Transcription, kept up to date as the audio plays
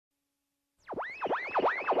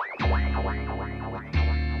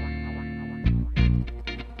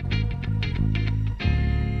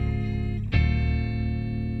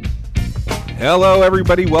Hello,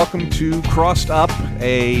 everybody. Welcome to Crossed Up,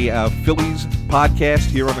 a Phillies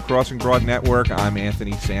podcast here on the Crossing Broad Network. I'm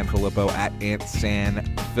Anthony Sanfilippo at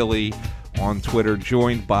AntSanPhilly on Twitter,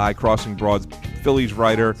 joined by Crossing Broad's Phillies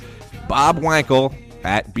writer Bob Wankel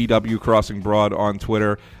at BW Crossing Broad on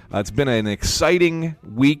Twitter. It's been an exciting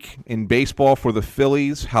week in baseball for the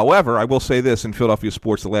Phillies. However, I will say this, in Philadelphia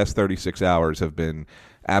sports, the last 36 hours have been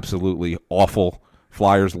absolutely awful.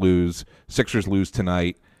 Flyers lose, Sixers lose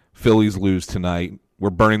tonight, Phillies lose tonight. We're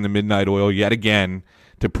burning the midnight oil yet again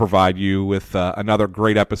to provide you with another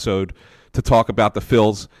great episode to talk about the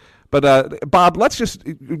Phils. But Bob, let's just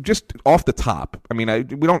off the top. I mean,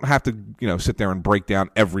 we don't have to sit there and break down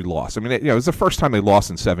every loss. I mean, it was the first time they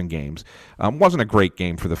lost in 7 games. Wasn't a great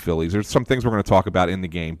game for the Phillies. There's some things we're going to talk about in the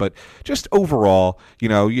game, but just overall,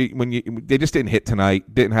 they just didn't hit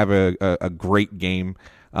tonight. Didn't have a great game.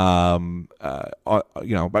 Nola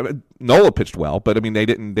pitched well, but I mean they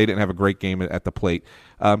didn't have a great game at the plate.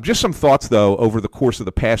 Just some thoughts though over the course of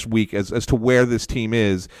the past week as to where this team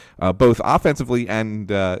is, both offensively and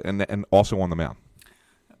also on the mound.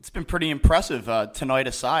 It's been pretty impressive tonight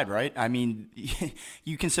aside, right? I mean,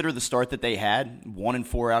 you consider the start that they had,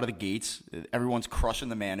 1-4 out of the gates. Everyone's crushing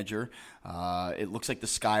the manager. It looks like the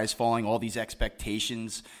sky is falling, all these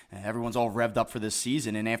expectations. Everyone's all revved up for this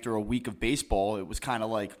season. And after a week of baseball, it was kind of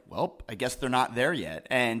like, well, I guess they're not there yet.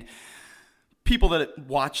 And people that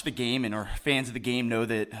watch the game and are fans of the game know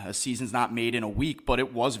that a season's not made in a week, but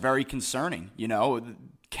it was very concerning,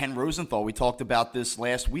 Ken Rosenthal, we talked about this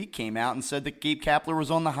last week, came out and said that Gabe Kapler was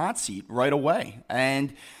on the hot seat right away.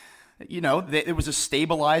 And, it was a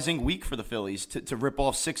stabilizing week for the Phillies to rip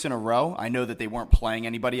off 6 in a row. I know that they weren't playing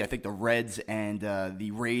anybody. I think the Reds and the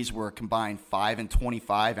Rays were combined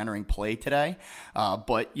 5-25 entering play today.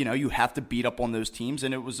 But, you have to beat up on those teams.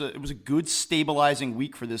 And it was a good stabilizing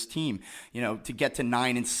week for this team, to get to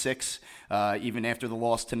 9-6. Even after the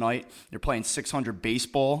loss tonight, they're playing .600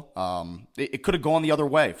 baseball. It could have gone the other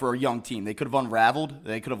way for a young team. They could have unraveled.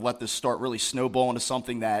 They could have let this start really snowball into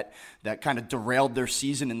something that kind of derailed their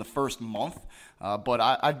season in the first month. But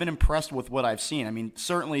I've been impressed with what I've seen. I mean,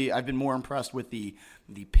 certainly I've been more impressed with the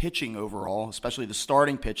pitching overall, especially the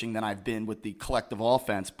starting pitching, than I've been with the collective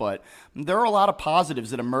offense. But there are a lot of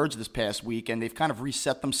positives that emerged this past week, and they've kind of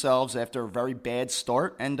reset themselves after a very bad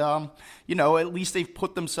start. And, at least they've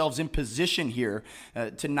put themselves in position here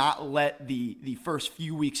to not let the first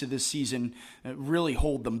few weeks of this season really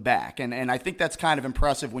hold them back. And I think that's kind of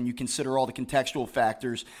impressive when you consider all the contextual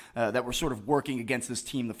factors that were sort of working against this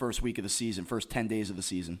team the first week of the season, first 10 days of the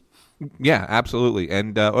season. Yeah, absolutely.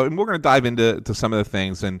 And we're going to dive into some of the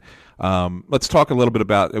things. And let's talk a little bit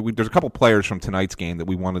about there's a couple players from tonight's game that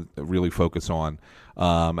we want to really focus on.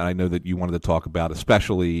 And I know that you wanted to talk about,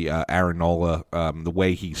 especially Aaron Nola, the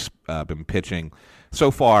way he's been pitching. So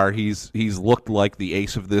far, he's looked like the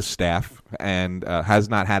ace of this staff and has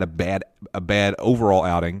not had a bad overall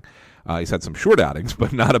outing. He's had some short outings,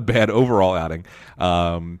 but not a bad overall outing.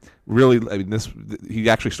 Really, I mean, he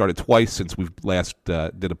actually started twice since we last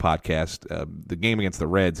did a podcast. The game against the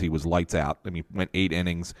Reds, he was lights out. I mean, went 8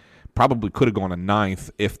 innings. Probably could have gone a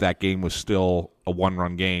 9th if that game was still a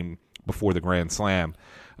 1-run game before the Grand Slam.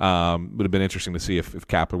 Would have been interesting to see if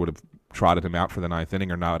Kapler would have trotted him out for the 9th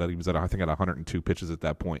inning or not. He was at 102 pitches at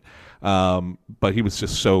that point. But he was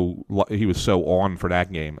just so on for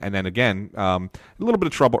that game. And then again, a little bit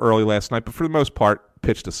of trouble early last night, but for the most part,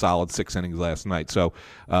 pitched a solid 6 innings last night. So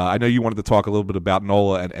I know you wanted to talk a little bit about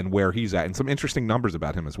Nola and where he's at, and some interesting numbers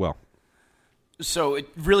about him as well. So it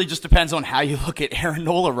really just depends on how you look at Aaron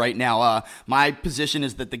Nola right now. My position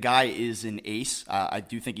is that the guy is an ace. I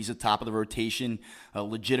do think he's a top of the rotation, a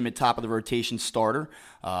legitimate top of the rotation starter.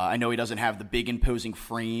 I know he doesn't have the big imposing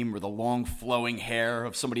frame or the long flowing hair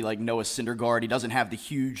of somebody like Noah Syndergaard. He doesn't have the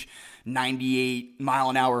huge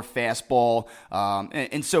 98-mile-an-hour fastball.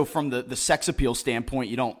 And so from the sex appeal standpoint,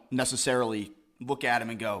 you don't necessarily look at him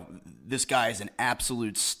and go, this guy is an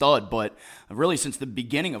absolute stud. But really, since the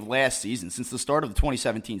beginning of last season, since the start of the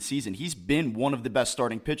 2017 season, he's been one of the best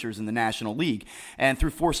starting pitchers in the National League. And through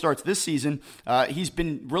 4 starts this season, he's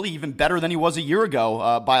been really even better than he was a year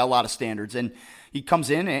ago by a lot of standards. And he comes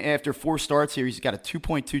in after 4 starts here. He's got a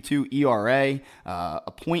 2.22 ERA,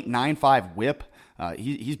 a .95 WHIP.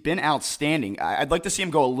 He's been outstanding. I'd like to see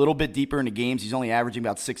him go a little bit deeper into games. He's only averaging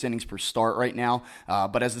about 6 innings per start right now.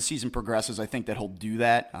 But as the season progresses, I think that he'll do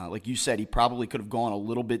that. Like you said, he probably could have gone a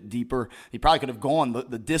little bit deeper. He probably could have gone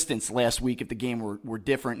the distance last week if the game were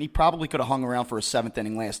different. And he probably could have hung around for a 7th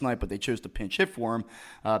inning last night, but they chose to pinch hit for him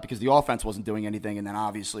because the offense wasn't doing anything. And then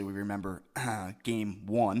obviously we remember game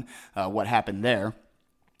 1, what happened there.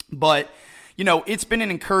 But It's been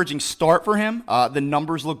an encouraging start for him. The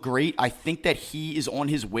numbers look great. I think that he is on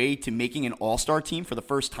his way to making an all-star team for the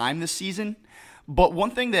first time this season. But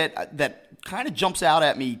one thing that kind of jumps out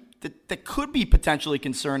at me that could be potentially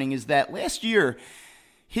concerning is that last year,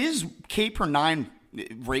 his K per 9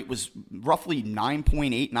 rate was roughly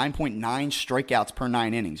 9.8, 9.9 strikeouts per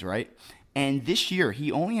 9 innings, right? And this year,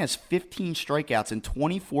 he only has 15 strikeouts in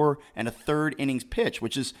 24 and a third innings pitch,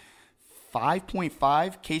 which is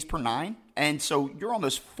 5.5 Ks per 9. And so you're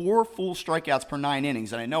almost 4 full strikeouts per 9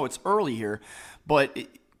 innings. And I know it's early here, but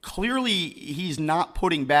clearly he's not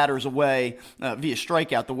putting batters away via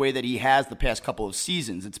strikeout the way that he has the past couple of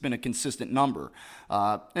seasons. It's been a consistent number.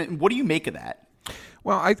 And what do you make of that?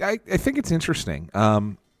 Well, I think it's interesting.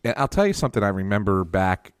 I'll tell you something I remember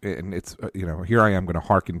back, and it's here I am going to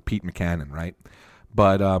hearken Pete Mackanin, right?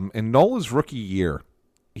 But in Nola's rookie year,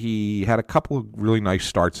 he had a couple of really nice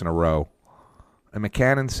starts in a row. And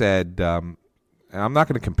Mackanin said, and I'm not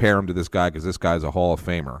going to compare him to this guy because this guy's a Hall of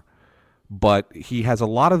Famer, but he has a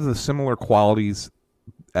lot of the similar qualities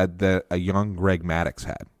that a young Greg Maddux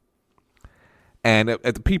had. And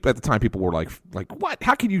at the time, people were like, what?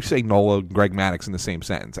 How can you say Nola and Greg Maddux in the same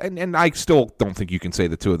sentence? And I still don't think you can say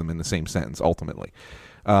the two of them in the same sentence, ultimately.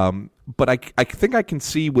 But I think I can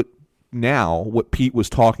see what Pete was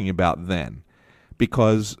talking about then.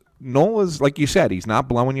 Because Nola's, like you said, he's not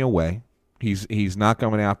blowing you away. He's not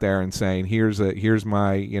coming out there and saying, here's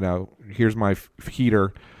my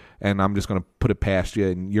heater, and I'm just going to put it past you,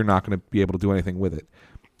 and you're not going to be able to do anything with it.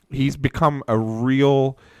 He's become a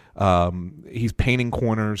real. He's painting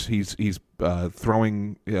corners. He's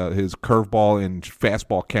throwing his curveball in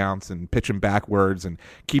fastball counts and pitching backwards and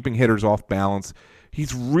keeping hitters off balance.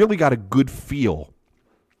 He's really got a good feel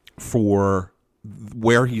for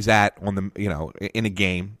where he's at on the in a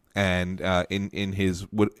game and in his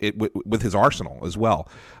with his arsenal as well.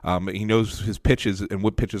 He knows his pitches and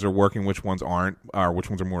what pitches are working, which ones aren't, or which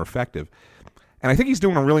ones are more effective. And I think he's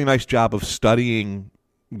doing a really nice job of studying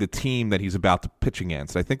the team that he's about to pitch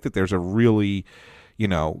against. I think that there's a really,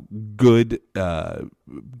 good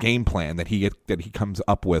game plan that he comes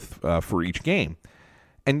up with for each game.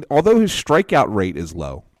 And although his strikeout rate is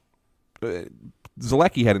low,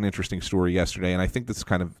 Zielecki had an interesting story yesterday, and I think this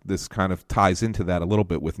kind of ties into that a little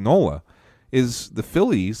bit with Nola. Is the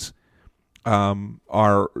Phillies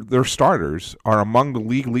their starters are among the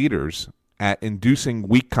league leaders at inducing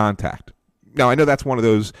weak contact. Now I know that's one of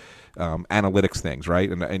those analytics things, right?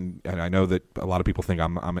 And I know that a lot of people think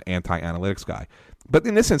I'm an anti-analytics guy, but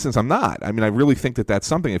in this instance, I'm not. I mean, I really think that that's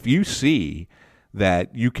something. If you see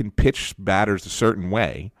that you can pitch batters a certain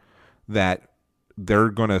way, that they're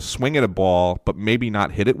going to swing at a ball but maybe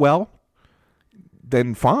not hit it well,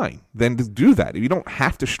 then fine. Then do that. You don't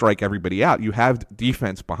have to strike everybody out. You have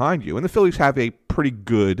defense behind you, and the Phillies have a pretty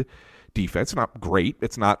good defense. It's not great.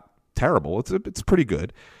 It's not terrible. It's pretty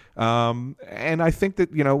good. And I think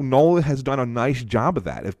that, Nola has done a nice job of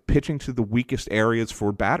that, of pitching to the weakest areas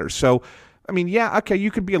for batters. So, I mean, yeah, okay,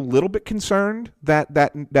 you could be a little bit concerned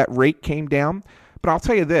that rate came down, but I'll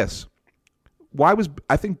tell you this.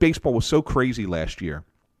 I think baseball was so crazy last year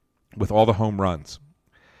with all the home runs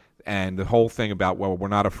and the whole thing about, well, we're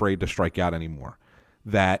not afraid to strike out anymore,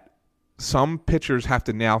 that some pitchers have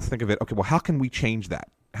to now think of it, okay, well, how can we change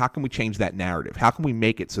that? How can we change that narrative? How can we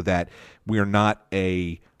make it so that we are not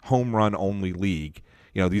a home run only league?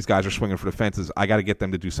 These guys are swinging for the fences. I got to get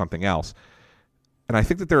them to do something else. And I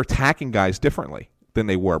think that they're attacking guys differently than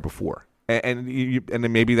they were before. And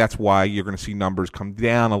then maybe that's why you're going to see numbers come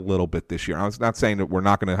down a little bit this year. I was not saying that we're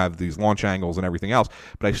not going to have these launch angles and everything else,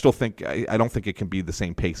 but I still think I don't think it can be the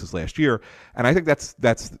same pace as last year. And I think that's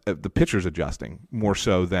the pitchers adjusting more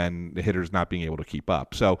so than the hitters not being able to keep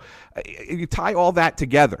up. So you tie all that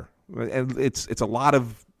together, and it's a lot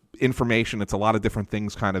of information. It's a lot of different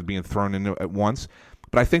things kind of being thrown in at once.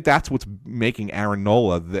 But I think that's what's making Aaron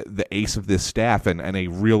Nola the ace of this staff and a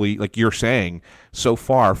really, like you're saying, so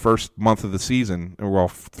far, first month of the season, or well,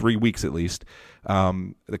 3 weeks at least,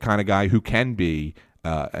 the kind of guy who can be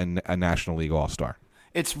a National League All-Star.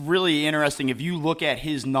 It's really interesting. If you look at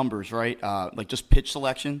his numbers, right, like just pitch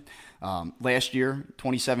selection, last year,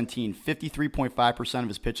 2017, 53.5% of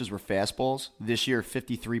his pitches were fastballs. This year,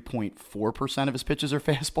 53.4% of his pitches are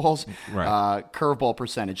fastballs. Right. Curveball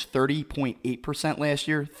percentage, 30.8% last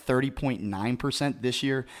year, 30.9% this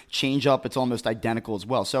year. Changeup, it's almost identical as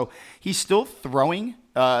well. So he's still throwing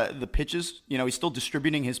the pitches. He's still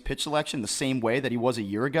distributing his pitch selection the same way that he was a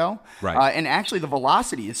year ago. Right. And actually, the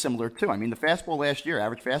velocity is similar too. I mean, the fastball last year,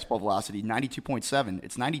 average fastball velocity 92.7.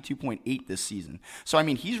 It's 92.8 this season. So I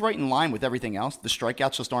mean, he's right in line with everything else. The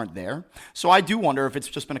strikeouts just aren't there. So I do wonder if it's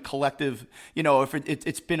just been a collective. If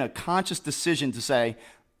it's been a conscious decision to say,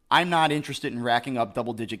 I'm not interested in racking up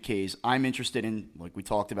double-digit Ks. I'm interested in, like we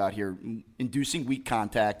talked about here, inducing weak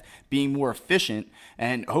contact, being more efficient,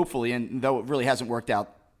 and hopefully, and though it really hasn't worked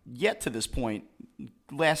out yet to this point,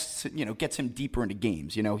 gets him deeper into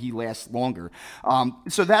games. He lasts longer.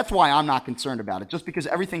 So that's why I'm not concerned about it, just because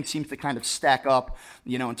everything seems to kind of stack up,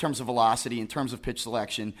 in terms of velocity, in terms of pitch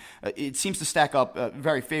selection. It seems to stack up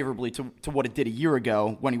very favorably to what it did a year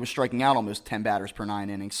ago when he was striking out almost 10 batters per 9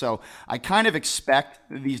 innings. So I kind of expect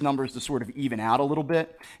these numbers to sort of even out a little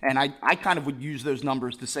bit, and I kind of would use those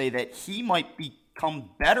numbers to say that he might become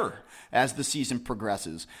better as the season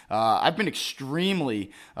progresses. I've been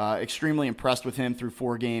extremely impressed with him through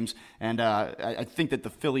 4 games, and I think that the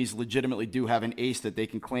Phillies legitimately do have an ace that they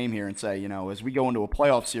can claim here and say, as we go into a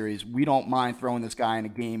playoff series, we don't mind throwing this guy in a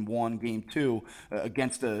game 1, game 2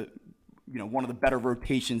 against one of the better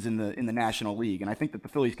rotations in the National League, and I think that the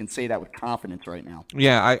Phillies can say that with confidence right now.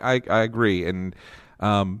 Yeah, I agree, and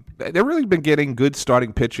they've really been getting good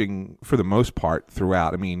starting pitching for the most part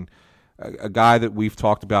throughout. I mean, a guy that we've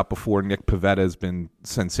talked about before, Nick Pivetta, has been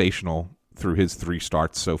sensational through his 3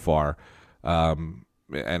 starts so far. And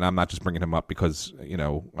I'm not just bringing him up because,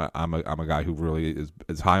 I'm a guy who really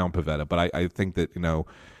is high on Pivetta. But I think that,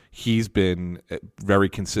 he's been very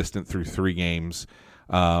consistent through 3 games.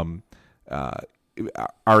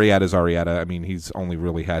 Arrieta's Arrieta. I mean, he's only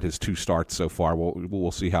really had his 2 starts so far.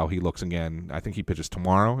 We'll see how he looks again. I think he pitches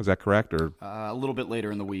tomorrow. Is that correct? Or a little bit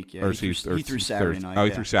later in the week. Yeah, or he threw Saturday night. Oh,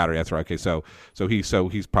 he threw Saturday. That's right. Okay, so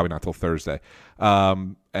he's probably not till Thursday.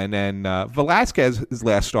 And then Velasquez, his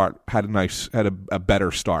last start had a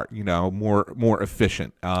better start. More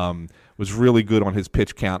efficient. Was really good on his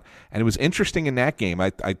pitch count, and it was interesting in that game.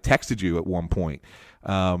 I texted you at one point.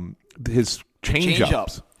 His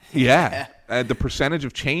changeups. Yeah. The percentage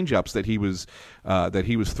of changeups that he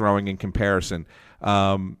was throwing in comparison.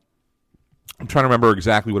 I'm trying to remember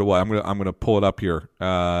exactly what it was. I'm gonna pull it up here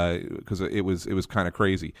because it was kind of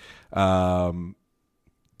crazy. I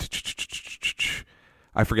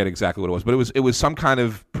forget exactly what it was, but it was some kind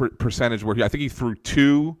of percentage where I think he threw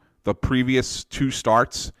 2 the previous 2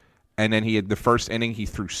 starts, and then he had the first inning he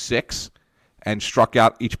threw 6 and struck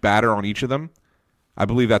out each batter on each of them. I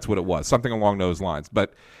believe that's what it was, something along those lines.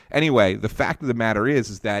 But anyway, the fact of the matter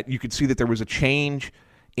is that you could see that there was a change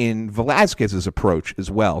in Velasquez's approach as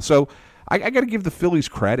well. So I got to give the Phillies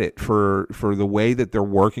credit for the way that they're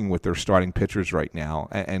working with their starting pitchers right now.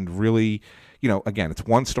 And really, again, it's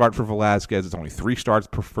 1 start for Velasquez. It's only 3 starts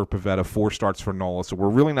for Pivetta, 4 starts for Nola. So we're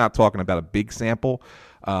really not talking about a big sample.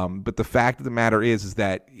 But the fact of the matter is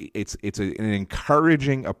that it's an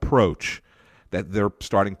encouraging approach that their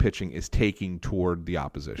starting pitching is taking toward the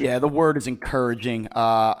opposition. Yeah, the word is encouraging.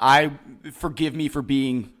 Forgive me for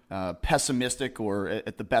being pessimistic or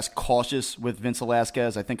at the best cautious with Vince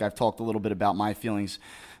Velasquez. I think I've talked a little bit about my feelings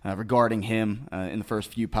regarding him in the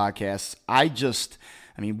first few podcasts.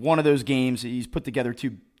 One of those games, he's put together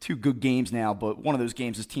two good games now, but one of those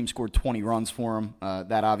games his team scored 20 runs for him.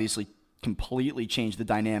 That obviously completely changed the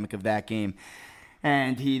dynamic of that game.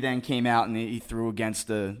 And he then came out and he threw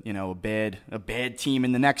against a bad team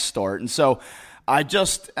in the next start. And so I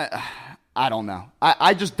don't know.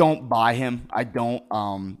 I just don't buy him. I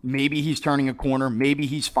don't. Maybe he's turning a corner. Maybe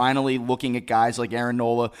he's finally looking at guys like Aaron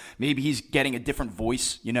Nola. Maybe he's getting a different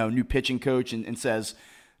voice, new pitching coach, and says,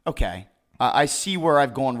 okay, I see where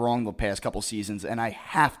I've gone wrong the past couple seasons, and I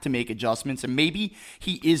have to make adjustments. And maybe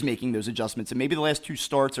he is making those adjustments. And maybe the last 2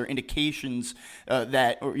 starts are indications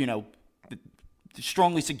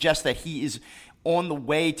strongly suggest that he is on the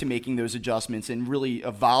way to making those adjustments and really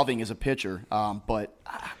evolving as a pitcher. But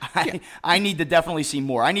I need to definitely see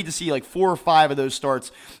more. I need to see like 4 or 5 of those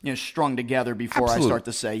starts, strung together before I start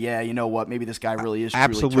to say, yeah, you know what, maybe this guy really is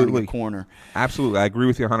truly turning the corner. Absolutely, I agree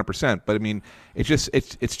with you 100%. But I mean, it's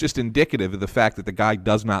just indicative of the fact that the guy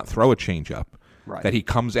does not throw a changeup. Right. That he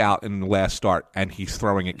comes out in the last start and he's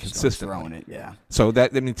throwing it consistently. Throwing it, yeah. So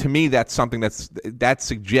to me, that's something that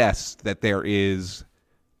suggests that there is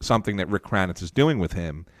something that Rick Kranitz is doing with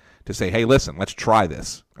him to say, hey, listen, let's try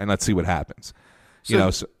this and let's see what happens. So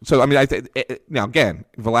I mean, now again,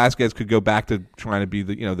 Velasquez could go back to trying to be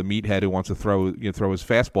the meathead who wants to throw his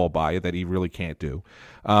fastball by you that he really can't do,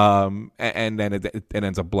 and then it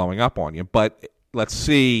ends up blowing up on you. But let's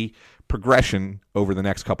see progression over the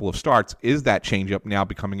next couple of starts. Is that changeup now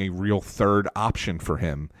becoming a real third option for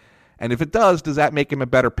him? And if it does that make him a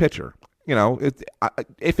better pitcher?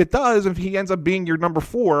 If it does, if he ends up being your number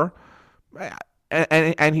 4,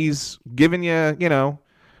 and he's giving you, a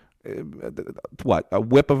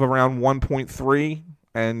whip of around 1.3,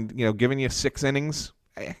 and giving you 6 innings,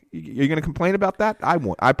 you're going to complain about that? I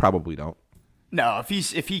won't. I probably don't. No,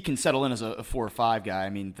 if he can settle in as a 4 or 5 guy, I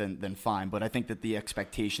mean, then fine. But I think that the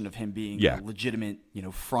expectation of him being a legitimate,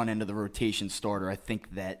 front end of the rotation starter, I think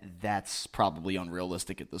that's probably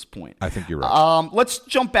unrealistic at this point. I think you're right. Let's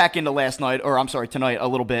jump back into tonight a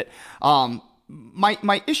little bit.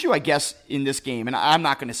 My issue, I guess, in this game, and I'm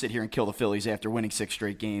not going to sit here and kill the Phillies after winning 6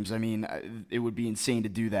 straight games. I mean, it would be insane to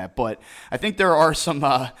do that. But I think there are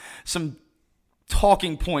some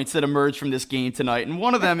talking points that emerge from this game tonight, and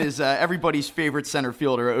one of them is everybody's favorite center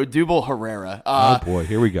fielder, Odubel Herrera. Oh boy,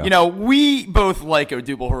 here we go. We both like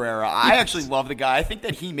Odubel Herrera. I actually love the guy. I think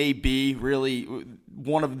that he may be really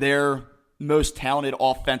one of their most talented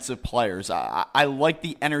offensive players. I like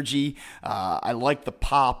the energy. I like the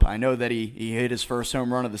pop. I know that he hit his first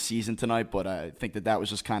home run of the season tonight, but I think that was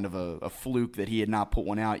just kind of a fluke that he had not put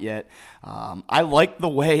one out yet. I like the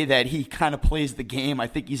way that he kind of plays the game. I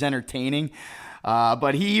think he's entertaining.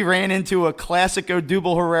 But he ran into a classic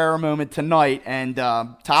Odubel Herrera moment tonight, and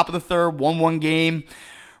top of the third, 1-1 game,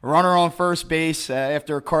 runner on first base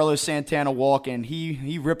after a Carlos Santana walk, and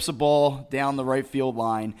he rips a ball down the right field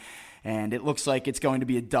line, and it looks like it's going to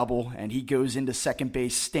be a double, and he goes into second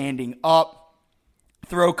base standing up.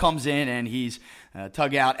 Throw comes in, and he's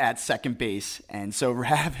tug out at second base. And so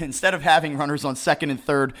instead of having runners on second and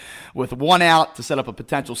third with 1 out to set up a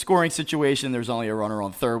potential scoring situation, there's only a runner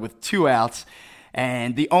on third with 2 outs.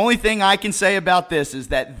 And the only thing I can say about this is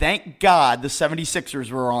that thank God the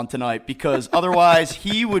 76ers were on tonight, because otherwise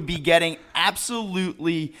he would be getting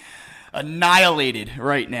absolutely annihilated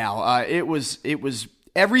right now. It was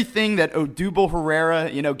everything that Odubel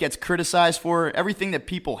Herrera, gets criticized for, everything that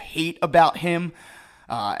people hate about him,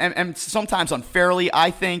 and sometimes unfairly,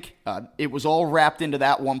 I think. It was all wrapped into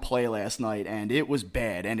that one play last night, and it was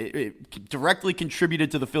bad, and it directly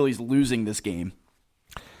contributed to the Phillies losing this game.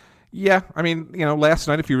 Yeah, I mean, last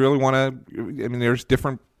night, if you really want to, there's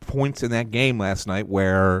different points in that game last night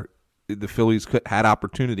where the Phillies had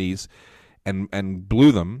opportunities and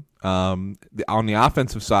blew them. On the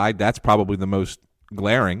offensive side, that's probably the most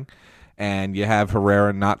glaring, and you have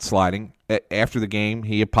Herrera not sliding. After the game,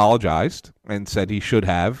 he apologized and said he should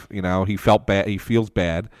have. He felt bad. He feels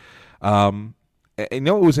bad. What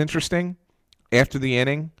was interesting? After the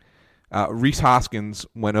inning, Rhys Hoskins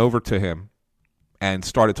went over to him and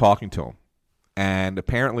started talking to him. And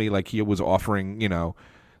apparently, he was offering,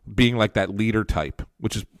 being like that leader type,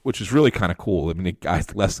 which is really kind of cool. I mean, the guy's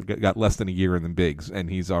got less than a year in the bigs, and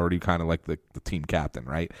he's already kind of like the team captain,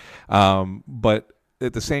 right? But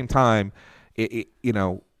at the same time,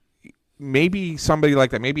 maybe somebody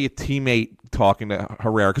like that, maybe a teammate talking to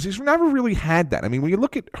Herrera, because he's never really had that. I mean, when you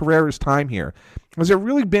look at Herrera's time here, has there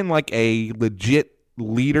really been like a legit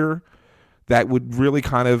leader that would really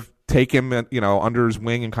kind of take him, under his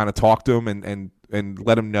wing and kind of talk to him and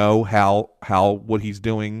let him know how what he's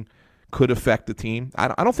doing could affect the team?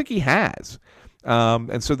 I don't think he has.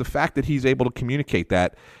 And so the fact that he's able to communicate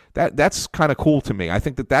that's kind of cool to me. I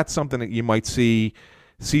think that's something that you might see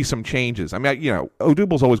some changes. I mean,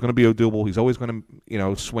 Odubel's always going to be Odubel. He's always going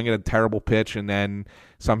to, swing at a terrible pitch and then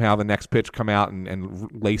somehow the next pitch come out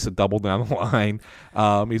and lace a double down the line.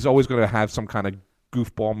 He's always going to have some kind of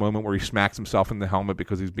goofball moment where he smacks himself in the helmet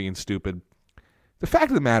because he's being stupid. The fact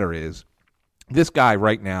of the matter is, this guy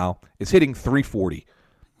right now is hitting .340.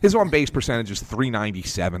 His on-base percentage is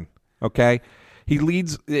 .397, okay?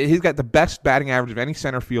 He's got the best batting average of any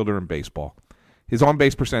center fielder in baseball. His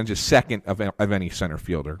on-base percentage is second of any center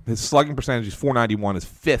fielder. His slugging percentage is .491, is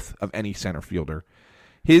fifth of any center fielder.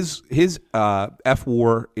 His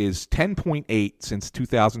F-WAR is 10.8 since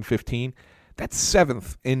 2015. That's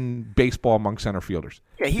seventh in baseball among center fielders.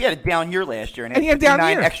 Yeah, he had a down year last year, and he had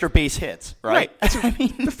 59 extra base hits, right? So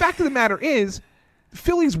the fact of the matter is, the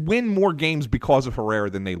Phillies win more games because of Herrera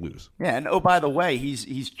than they lose. Yeah, and by the way,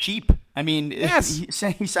 he's cheap. I mean, yes.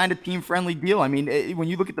 He signed a team-friendly deal. I mean, when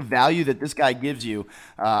you look at the value that this guy gives you,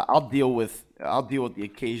 I'll deal with the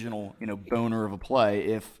occasional boner of a play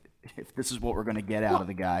if this is what we're going to get out of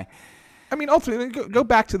the guy. I mean, ultimately, go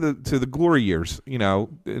back to the glory years.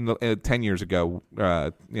 10 years ago.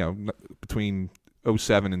 Between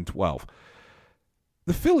 2007 and 2012.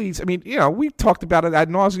 The Phillies. I mean, we talked about it ad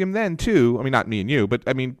nauseum then too. I mean, not me and you, but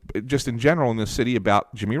I mean, just in general in the city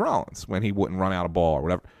about Jimmy Rollins when he wouldn't run out a ball or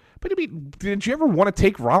whatever. But I mean, did you ever want to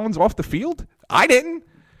take Rollins off the field? I didn't.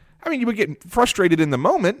 I mean, you would get frustrated in the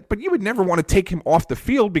moment, but you would never want to take him off the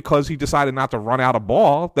field because he decided not to run out a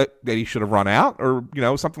ball that he should have run out, or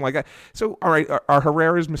something like that. So, all right, are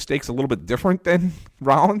Herrera's mistakes a little bit different than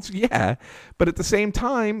Rollins? Yeah, but at the same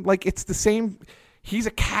time, like, it's the same. He's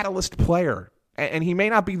a catalyst player, and he may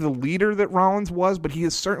not be the leader that Rollins was, but he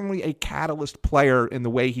is certainly a catalyst player in the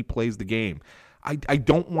way he plays the game. I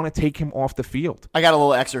don't want to take him off the field. I got a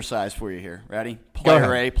little exercise for you here. Ready?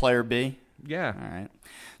 Player A, player B. Yeah. All right.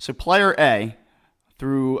 So player A,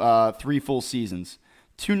 through 3 full seasons,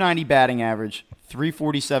 290 batting average,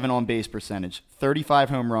 347 on base percentage, 35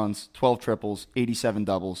 home runs, 12 triples, 87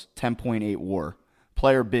 doubles, 10.8 WAR.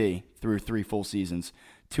 Player B, through 3 full seasons,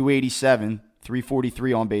 287,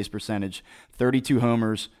 343 on base percentage, 32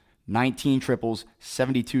 homers, 19 triples,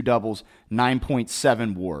 72 doubles,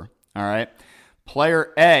 9.7 WAR. All right.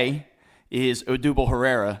 Player A is Odubel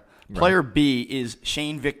Herrera. Player B is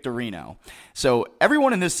Shane Victorino. So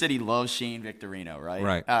everyone in this city loves Shane Victorino, right?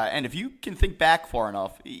 Right. And if you can think back far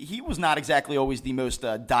enough, he was not exactly always the most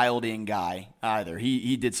dialed-in guy either.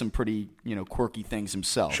 He did some pretty quirky things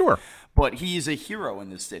himself. Sure. But he is a hero in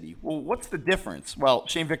this city. Well, what's the difference? Well,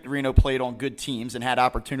 Shane Victorino played on good teams and had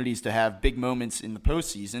opportunities to have big moments in the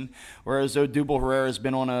postseason, whereas Odubel Herrera has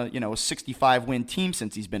been on a 65-win team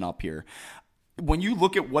since he's been up here. When you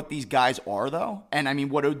look at what these guys are, though, and I mean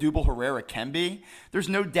what Odubel Herrera can be, there's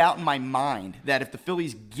no doubt in my mind that if the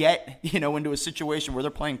Phillies get into a situation where they're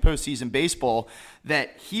playing postseason baseball,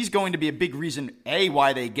 that he's going to be a big reason, A,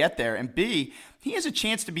 why they get there, and B, he has a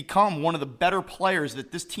chance to become one of the better players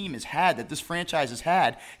that this team has had, that this franchise has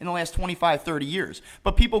had in the last 25, 30 years.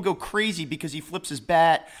 But people go crazy because he flips his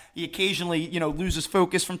bat. He occasionally, loses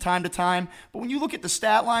focus from time to time. But when you look at the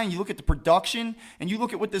stat line, you look at the production, and you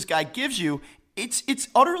look at what this guy gives you, it's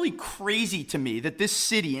utterly crazy to me that this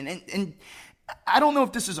city, and I don't know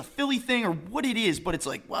if this is a Philly thing or what it is, but it's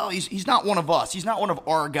like, well, he's not one of us. He's not one of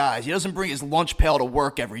our guys. He doesn't bring his lunch pail to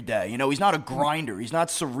work every day. He's not a grinder. He's not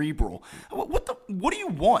cerebral. What do you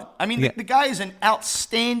want? I mean, the guy is an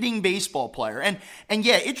outstanding baseball player. And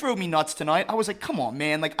yeah, it drove me nuts tonight. I was like, come on,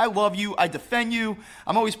 man. Like, I love you. I defend you.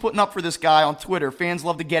 I'm always putting up for this guy on Twitter. Fans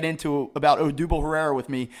love to get into about Odubel Herrera with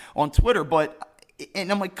me on Twitter,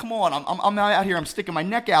 and I'm like, come on, I'm out here, I'm sticking my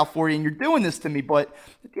neck out for you, and you're doing this to me. But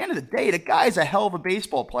at the end of the day, the guy's a hell of a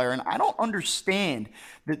baseball player, and I don't understand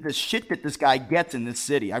the shit that this guy gets in this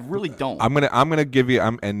city. I really don't. I'm gonna give you,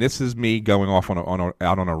 and this is me going off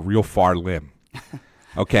out on a real far limb.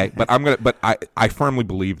 Okay, but I firmly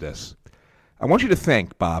believe this. I want you to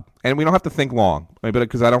think, Bob, and we don't have to think long, but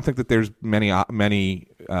because I don't think that there's many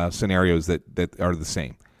scenarios that are the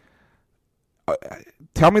same.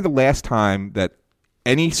 Tell me the last time that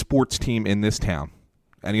any sports team in this town,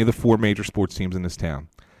 any of the 4 major sports teams in this town,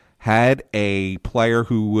 had a player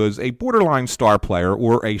who was a borderline star player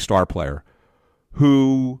or a star player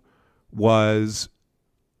who was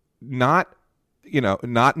not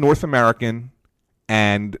North American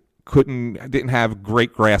and didn't have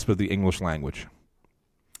great grasp of the English language.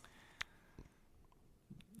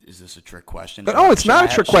 Is this a trick question? No, it's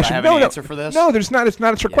not a trick question. Should I have an answer for this? No, there's not. It's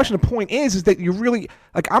not a trick question. The point is that you really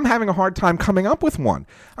I'm having a hard time coming up with one.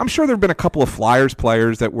 I'm sure there've been a couple of Flyers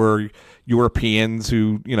players that were Europeans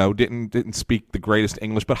who didn't speak the greatest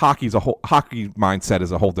English, but hockey mindset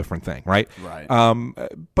is a whole different thing, right? Right.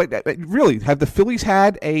 But really, have the Phillies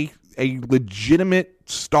had a legitimate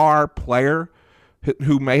star player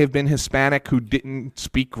who may have been Hispanic who didn't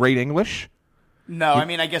speak great English? No, I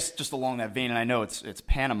mean, I guess just along that vein, and I know it's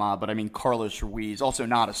Panama, but I mean, Carlos Ruiz, also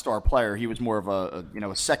not a star player. He was more of a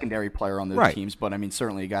secondary player on those teams, but I mean,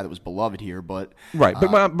 certainly a guy that was beloved here. But right,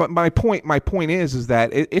 but my point is that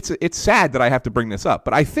it's sad that I have to bring this up,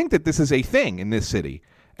 but I think that this is a thing in this city,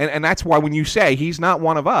 and that's why when you say he's not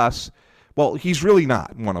one of us, well, he's really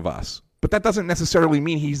not one of us. But that doesn't necessarily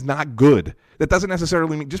mean he's not good. That doesn't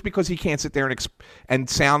necessarily mean just because he can't sit there and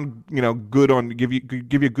sound good on give you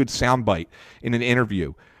a good sound bite in an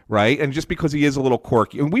interview, right? And just because he is a little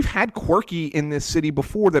quirky, and we've had quirky in this city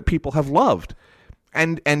before that people have loved,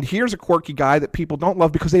 and here's a quirky guy that people don't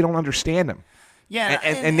love because they don't understand him. Yeah,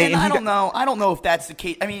 and I don't know. I don't know if that's the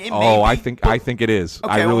case. I mean, it may be, I think it is.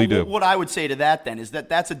 Okay, I really do. What I would say to that then is that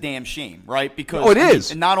that's a damn shame, right? Because it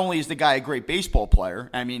is. And not only is the guy a great baseball player,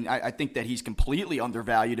 I mean, I think that he's completely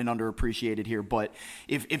undervalued and underappreciated here. But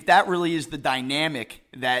if that really is the dynamic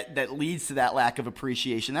that leads to that lack of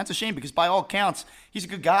appreciation, that's a shame because by all accounts, he's a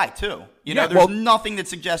good guy too. There's nothing that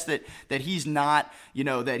suggests that he's not,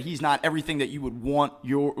 everything that you would want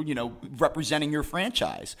representing your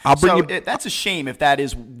franchise. That's a shame. game if that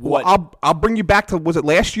is what. Well, I'll bring you back to, was it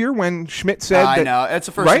last year when Schmidt said I that? know. That's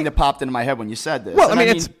the first right? thing that popped into my head when you said this. Well, And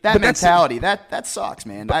I mean, that mentality, that sucks,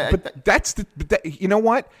 man. But that's you know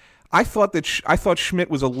what? I thought Schmidt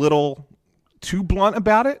was a little too blunt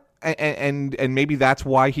about it, and maybe that's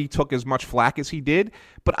why he took as much flack as he did.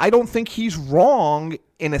 But I don't think he's wrong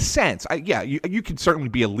in a sense. You can certainly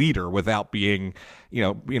be a leader without being,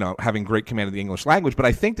 having great command of the English language. But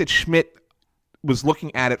I think that Schmidt was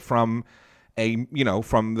looking at it from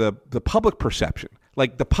from the public perception.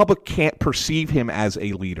 Like, the public can't perceive him as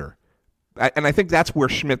a leader. And I think that's where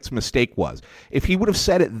Schmidt's mistake was. If he would have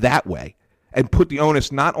said it that way and put the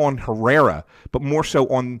onus not on Herrera, but more so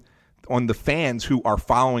on the fans who are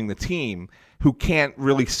following the team, who can't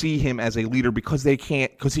really see him as a leader because he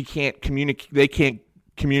can't communicate. They can't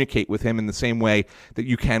communicate with him in the same way that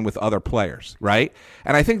you can with other players, right?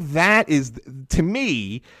 And I think that is, to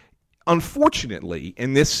me, unfortunately,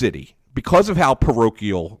 in this city, because of how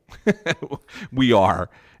parochial we are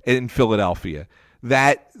in Philadelphia,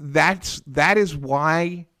 that's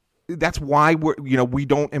why we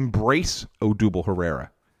don't embrace Odubel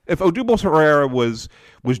Herrera. If Odubel Herrera was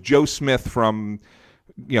Joe Smith from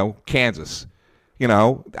Kansas,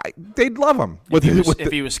 they'd love him.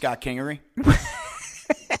 If he was Scott Kingery.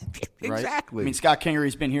 Exactly. Right? I mean, Scott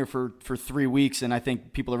Kingery's been here for 3 weeks, and I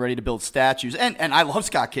think people are ready to build statues. And I love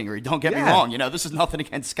Scott Kingery. Don't get me wrong. This is nothing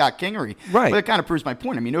against Scott Kingery. Right. But it kind of proves my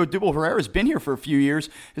point. I mean, Odubel Herrera's been here for a few years,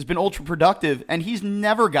 has been ultra productive, and he's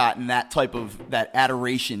never gotten that type of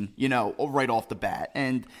adoration, right off the bat.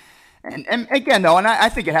 And again, though, and I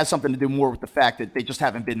think it has something to do more with the fact that they just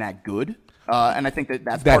haven't been that good. And I think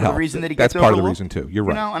that's part of the reason that he gets overlooked. That's part of the reason too. You're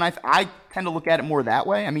right. And I tend to look at it more that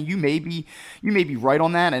way. I mean, you may be right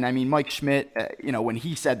on that. And I mean, Mike Schmidt, when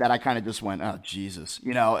he said that, I kind of just went, oh Jesus,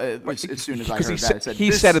 as soon as I heard that, I said,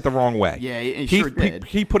 he said it the wrong way. Yeah, he sure did.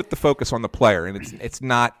 He put the focus on the player, and it's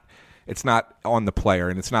not on the player,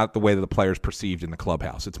 and it's not the way that the player's perceived in the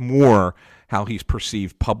clubhouse. It's more how he's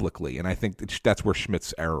perceived publicly, and I think that's where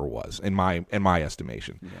Schmidt's error was, in my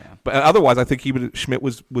estimation. Yeah. But otherwise, I think Schmidt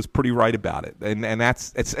was pretty right about it, and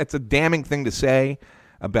it's a damning thing to say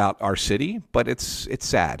about our city, but it's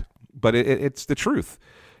sad, but it's the truth.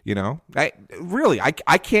 I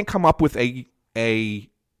can't come up with a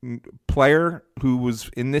player who was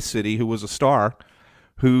in this city who was a star,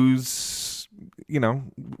 who's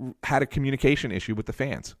had a communication issue with the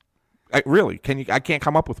fans. I can't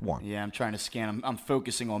come up with one. Yeah, I'm trying to scan. I'm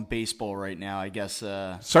focusing on baseball right now, I guess.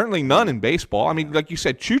 Certainly none in baseball. I mean, like you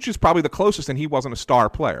said, Chooch is probably the closest, and he wasn't a star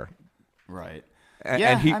player. Right.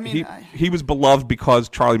 And he was beloved because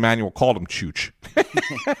Charlie Manuel called him Chooch.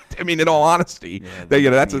 I mean, in all honesty,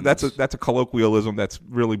 that's a colloquialism that's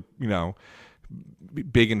really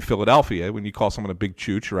big in Philadelphia when you call someone a big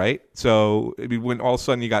Chooch, right? So when all of a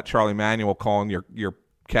sudden you got Charlie Manuel calling your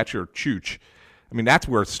catcher Chooch, I mean, that's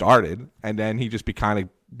where it started, and then he just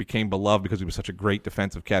became beloved because he was such a great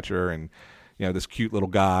defensive catcher, and this cute little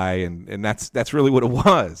guy, and that's really what it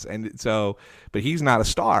was. And so, but he's not a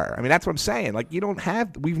star. I mean, that's what I'm saying. Like,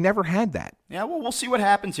 we've never had that. Yeah, well, we'll see what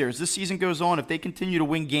happens here as this season goes on. If they continue to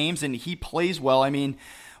win games and he plays well, I mean,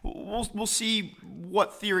 we'll see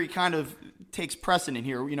what theory kind of takes precedent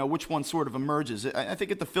here, which one sort of emerges. I think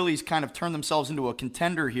that the Phillies kind of turn themselves into a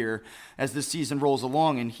contender here as this season rolls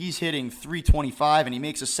along, and he's hitting .325, and he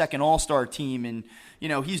makes a second All-Star team, and,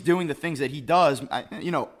 he's doing the things that he does.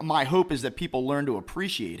 My hope is that people learn to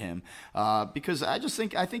appreciate him because I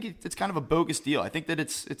think it's kind of a bogus deal. I think that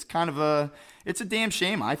it's kind of it's a damn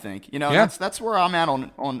shame, I think. That's where I'm at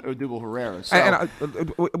on Odubel Herrera. So. And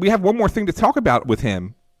we have one more thing to talk about with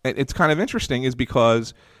him. It's kind of interesting is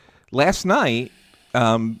because last night,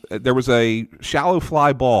 there was a shallow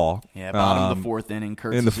fly ball. Yeah, bottom of the fourth inning.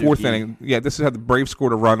 In the fourth inning. Yeah, this is how the Braves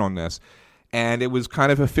scored a run on this. And it was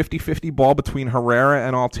kind of a 50-50 ball between Herrera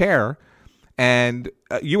and Altair. And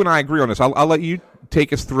you and I agree on this. I'll let you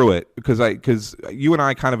take us through it because you and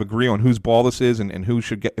I kind of agree on whose ball this is and who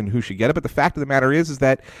should get it. But the fact of the matter is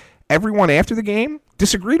that everyone after the game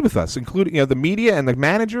disagreed with us, including the media and the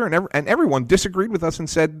manager and everyone disagreed with us and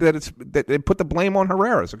said that they put the blame on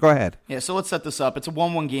Herrera. So go ahead. Yeah, so let's set this up. It's a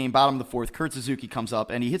 1-1 game, bottom of the fourth. Kurt Suzuki comes up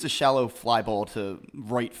and he hits a shallow fly ball to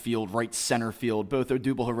right center field. Both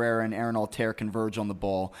Odubel Herrera and Aaron Altair converge on the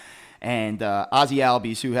ball. And Ozzie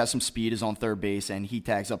Albies, who has some speed, is on third base, and he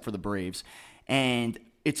tags up for the Braves. And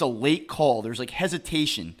it's a late call. There's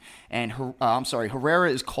hesitation. And Herrera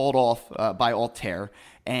is called off by Altair.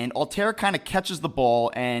 And Altair kind of catches the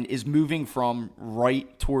ball and is moving from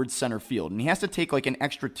right towards center field. And he has to take an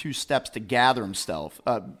extra 2 steps to gather himself,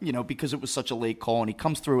 because it was such a late call, and he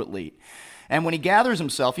comes through it late. And when he gathers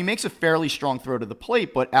himself, he makes a fairly strong throw to the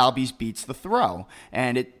plate, but Albies beats the throw,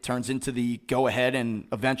 and it turns into the go-ahead and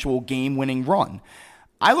eventual game-winning run.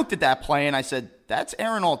 I looked at that play and I said, that's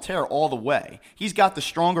Aaron Altair all the way. He's got the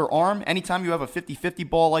stronger arm. Anytime you have a 50-50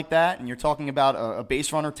 ball like that and you're talking about a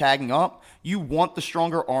base runner tagging up, you want the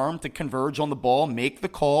stronger arm to converge on the ball, make the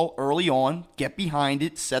call early on, get behind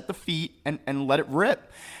it, set the feet, and let it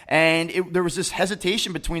rip. And there was this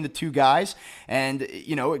hesitation between the two guys, and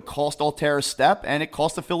it cost Altair a step, and it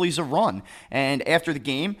cost the Phillies a run. And after the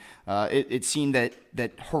game, it seemed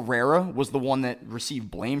that Herrera was the one that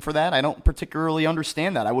received blame for that. I don't particularly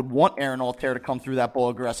understand that. I would want Aaron Altair to come through that ball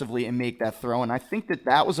aggressively and make that throw, and I think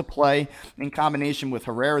that was a play in combination with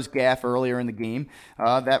Herrera's gaffe earlier in the game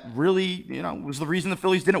that really was the reason the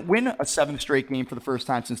Phillies didn't win a 7th straight game for the first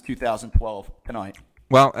time since 2012 tonight.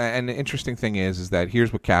 Well, and the interesting thing is that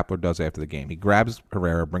here's what Kapler does after the game. He grabs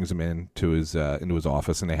Herrera, brings him into his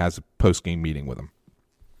office, and he has a post-game meeting with him.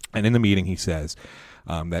 And in the meeting, he says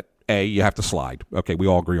that, A, you have to slide. Okay, we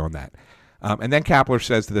all agree on that. And then Kapler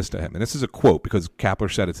says this to him, and this is a quote because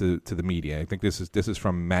Kapler said it to the media. I think this is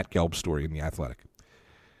from Matt Gelb's story in The Athletic.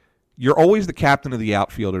 You're always the captain of the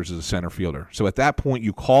outfielders as a center fielder. So at that point,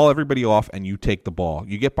 you call everybody off and you take the ball.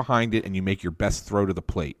 You get behind it and you make your best throw to the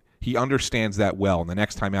plate. He understands that well, and the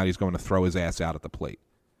next time out, he's going to throw his ass out at the plate.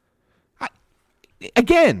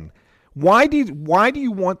 Again, why do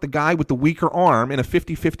you want the guy with the weaker arm in a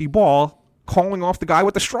 50-50 ball calling off the guy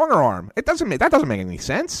with the stronger arm? That doesn't make any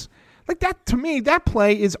sense. Like that, to me, that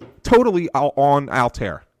play is totally on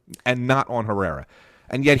Altair and not on Herrera.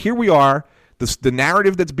 And yet here we are. The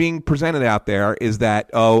narrative that's being presented out there is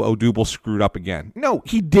that Odubel screwed up again. No,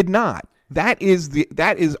 he did not. That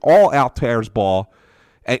is all Altair's ball.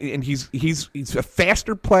 And he's a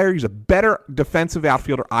faster player. He's a better defensive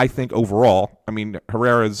outfielder, I think, overall. I mean,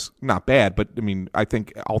 Herrera's not bad, but I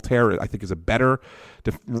think Altair is a better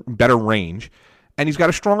range, and he's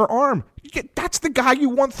got a stronger arm. That's the guy you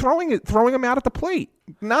want throwing him out at the plate,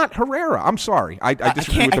 not Herrera. I'm sorry, I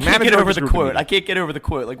disagree with the manager. I can't get over the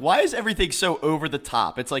quote. Like, why is everything so over the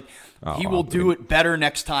top? It's like he will do it better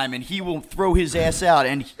next time, and he will throw his ass out,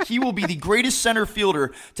 and he will be the greatest center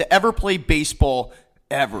fielder to ever play baseball.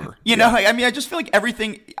 Ever. I just feel like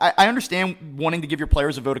everything, I understand wanting to give your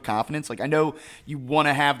players a vote of confidence. Like, I know you want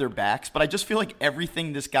to have their backs, but I just feel like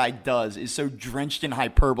everything this guy does is so drenched in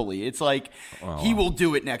hyperbole. It's like, he will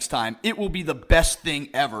do it next time. It will be the best thing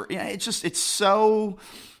ever.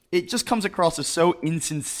 It just comes across as so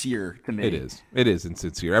insincere to me. It is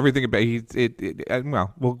insincere. Everything about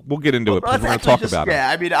we'll get into it because we're going to talk about it. Yeah,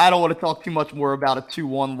 I don't want to talk too much more about a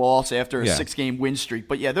 2-1 loss after a 6-game win streak.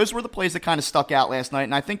 But yeah, those were the plays that kind of stuck out last night,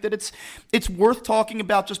 and I think that it's worth talking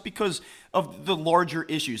about just because of the larger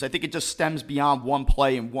issues. I think it just stems beyond one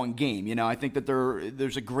play in one game. I think that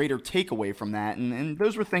there's a greater takeaway from that, and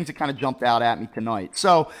those were things that kind of jumped out at me tonight.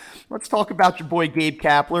 So let's talk about your boy Gabe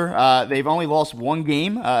Kapler. They've only lost one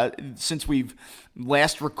game since we've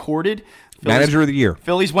last recorded. Manager of the year.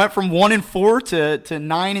 Phillies went from 1-4 to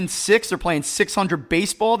 9-6. They're playing .600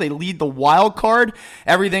 baseball. They lead the wild card.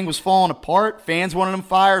 Everything was falling apart. Fans wanted him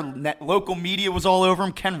fired. Local media was all over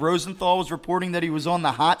him. Ken Rosenthal was reporting that he was on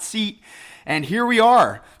the hot seat. And here we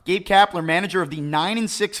are. Gabe Kapler, manager of the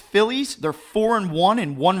 9-6 Phillies. They're 4-1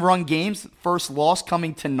 in one-run games. First loss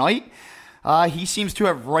coming tonight. He seems to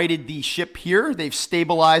have righted the ship here. They've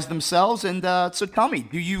stabilized themselves. And so tell me,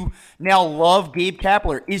 do you now love Gabe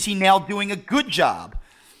Kapler? Is he now doing a good job?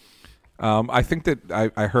 I think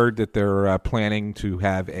that I heard that they're planning to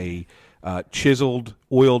have a chiseled,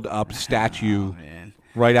 oiled-up statue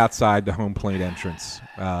right outside the home plate entrance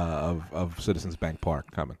of Citizens Bank Park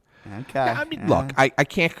coming. Okay. Look,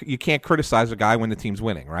 you can't criticize a guy when the team's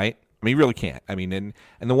winning, right? You really can't. And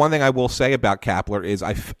the one thing I will say about Kapler is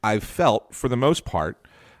I've felt, for the most part,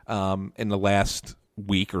 in the last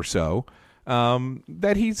week or so,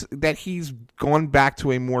 that he's gone back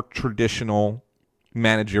to a more traditional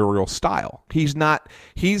managerial style. He's not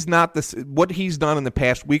this. What he's done in the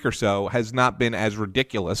past week or so has not been as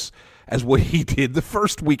ridiculous as what he did the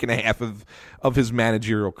first week and a half of his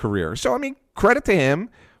managerial career. So credit to him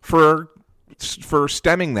for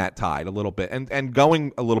stemming that tide a little bit and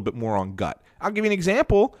going a little bit more on gut. I'll give you an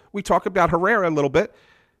example. We talk about Herrera a little bit.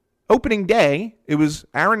 Opening day, it was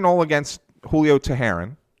Aaron Nola against Julio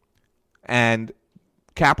Teheran, and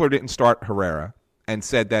Kapler didn't start Herrera and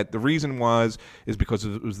said that the reason is because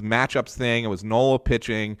it was the matchups thing. It was Nola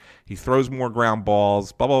pitching. He throws more ground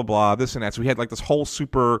balls, blah, blah, blah, this and that. So he had this whole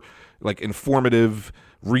super informative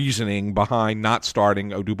reasoning behind not starting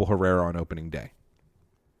Odubel Herrera on opening day.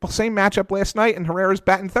 Well, same matchup last night, and Herrera's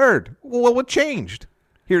batting third. Well, what changed?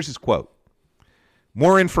 Here's his quote.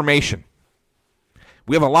 More information.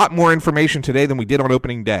 We have a lot more information today than we did on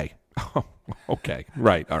opening day. Oh, okay.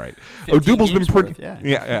 Right. All right. 15 Odubel's been games pretty. worth, yeah.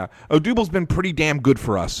 Yeah. Odubel's been pretty damn good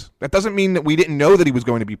for us. That doesn't mean that we didn't know that he was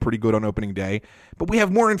going to be pretty good on opening day, but we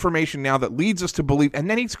have more information now that leads us to believe. And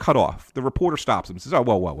then he's cut off. The reporter stops him and says, "Oh,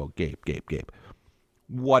 well, Gabe.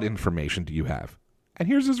 What information do you have?" And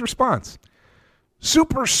here's his response: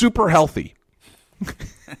 super healthy.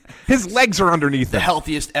 His legs are underneath him. The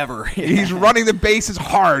healthiest ever. He's running the bases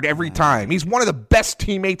hard every time. He's one of the best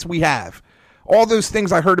teammates we have. All those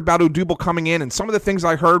things I heard about Odubel coming in, and some of the things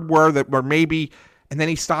I heard were maybe, and then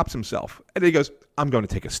he stops himself. And then he goes, "I'm going to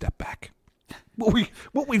take a step back."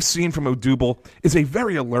 What we've seen from Odubel is a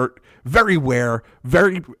very alert, very aware,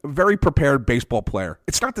 very prepared baseball player.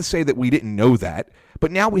 It's not to say that we didn't know that,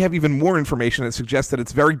 but now we have even more information that suggests that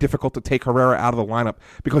it's very difficult to take Herrera out of the lineup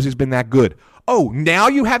because he's been that good. Oh, now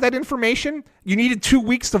you have that information? You needed 2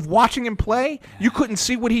 weeks of watching him play? You couldn't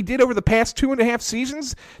see what he did over the past 2.5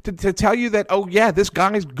 seasons to tell you that, oh, yeah, this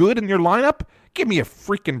guy's good in your lineup? Give me a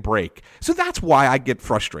freaking break. So that's why I get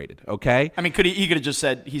frustrated, okay? I mean, he could have just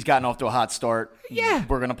said he's gotten off to a hot start. Yeah.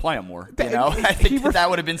 We're going to play him more. I think that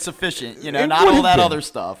would have been sufficient, not all that other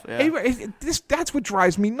stuff. Yeah. That's what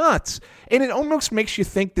drives me nuts. And it almost makes you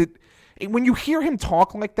think that when you hear him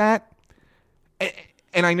talk like that,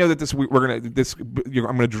 and I know that I'm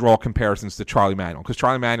gonna draw comparisons to Charlie Manuel, because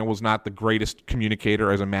Charlie Manuel was not the greatest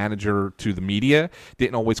communicator as a manager to the media.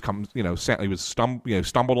 Didn't always come, he was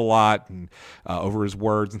stumbled a lot and over his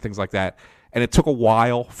words and things like that. And it took a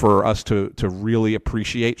while for us to really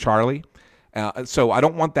appreciate Charlie. So I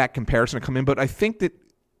don't want that comparison to come in, but I think that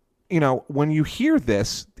when you hear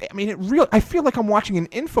this, I mean, I feel like I'm watching an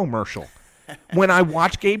infomercial. When I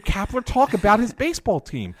watch Gabe Kapler talk about his baseball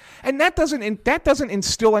team, and that doesn't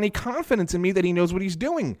instill any confidence in me that he knows what he's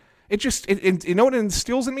doing. It just what it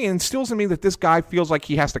instills in me? It instills in me that this guy feels like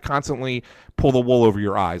he has to constantly pull the wool over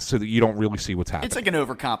your eyes so that you don't really see what's happening. It's like an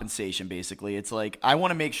overcompensation, basically. It's like I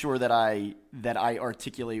want to make sure that I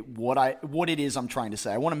articulate what it is I'm trying to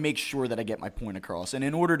say. I want to make sure that I get my point across, and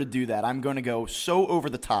in order to do that, I'm going to go so over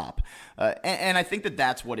the top. And I think that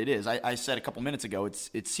that's what it is. I said a couple minutes ago,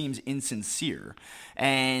 it seems insincere,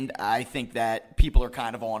 and I think that people are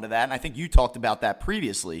kind of onto that. And I think you talked about that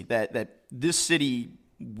previously. That this city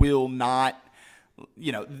will not,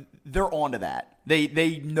 they're onto that.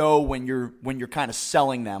 They know when you're kind of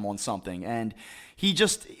selling them on something. And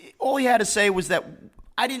all he had to say was that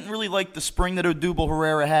I didn't really like the spring that Odubel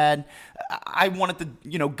Herrera had. I wanted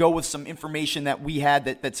to, go with some information that we had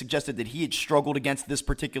that suggested that he had struggled against this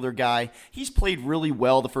particular guy. He's played really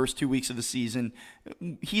well the first 2 weeks of the season.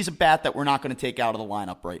 He's a bat that we're not going to take out of the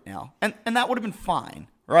lineup right now. And that would have been fine.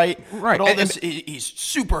 Right. But all this, he's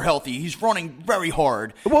super healthy. He's running very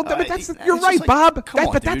hard. Well, but you're right, like, Bob. Come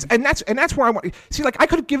on, dude. That's where I want. See, like I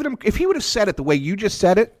could have given him, if he would have said it the way you just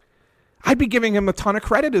said it, I'd be giving him a ton of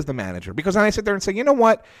credit as the manager, because then I sit there and say, you know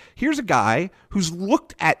what? Here's a guy who's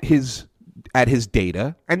looked at his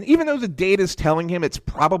data, and even though the data is telling him it's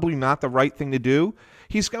probably not the right thing to do,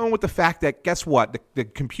 he's going with the fact that, guess what? The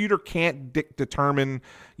computer can't determine,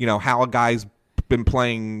 how a guy's been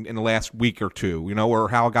playing in the last week or two, or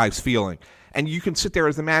how a guy's feeling. And you can sit there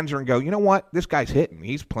as the manager and go, you know what? This guy's hitting.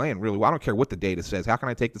 He's playing really well. I don't care what the data says. How can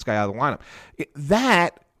I take this guy out of the lineup?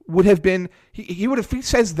 That would have been, he would have, if he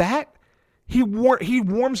says that, he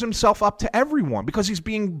warms himself up to everyone because he's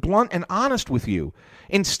being blunt and honest with you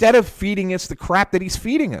instead of feeding us the crap that he's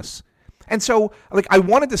feeding us. And so, I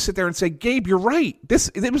wanted to sit there and say, Gabe, you're right.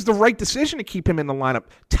 It was the right decision to keep him in the lineup.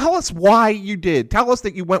 Tell us why you did. Tell us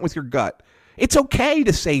that you went with your gut. It's okay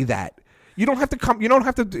to say that. You don't have to You don't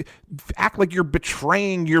have to act like you're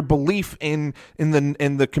betraying your belief in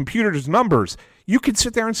the computer's numbers. You could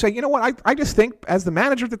sit there and say, you know what? I just think as the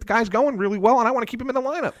manager that the guy's going really well, and I want to keep him in the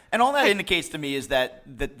lineup. And all that indicates to me is that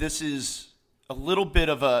this is a little bit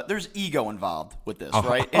of there's ego involved with this,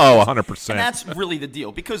 right? 100%. And that's really the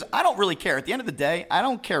deal, because I don't really care. At the end of the day, I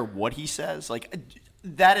don't care what he says.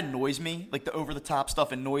 That annoys me. The over-the-top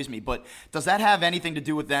stuff annoys me. But does that have anything to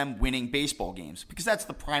do with them winning baseball games? Because that's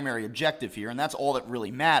the primary objective here, and that's all that really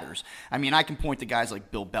matters. I mean, I can point to guys like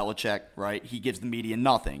Bill Belichick, right? He gives the media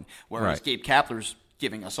nothing, whereas right. Gabe Kapler's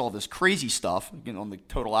giving us all this crazy stuff, on the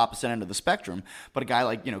total opposite end of the spectrum. But a guy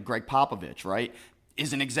like, Greg Popovich, right,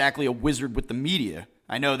 isn't exactly a wizard with the media.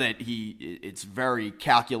 I know that it's very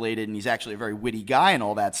calculated, and he's actually a very witty guy and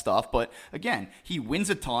all that stuff. But again, he wins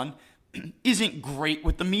a ton. Isn't great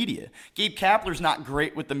with the media. Gabe Kapler's not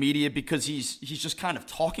great with the media because he's just kind of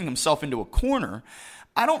talking himself into a corner.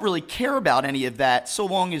 I don't really care about any of that so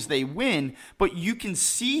long as they win, but you can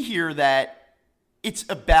see here that it's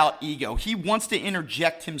about ego. He wants to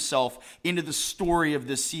interject himself into the story of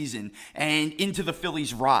this season and into the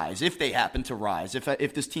Phillies' rise, if they happen to rise,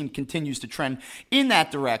 if this team continues to trend in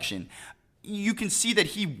that direction. You can see that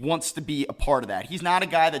he wants to be a part of that. He's not a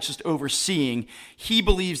guy that's just overseeing. He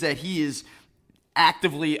believes that he is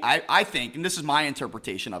actively, I think, and this is my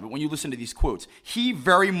interpretation of it, when you listen to these quotes, he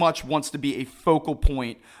very much wants to be a focal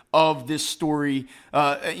point of this story,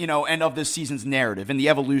 and of this season's narrative and the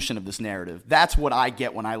evolution of this narrative. That's what I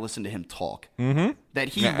get when I listen to him talk. Mm-hmm. That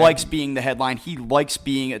he likes being the headline. He likes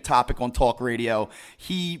being a topic on talk radio.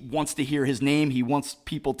 He wants to hear his name. He wants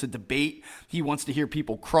people to debate. He wants to hear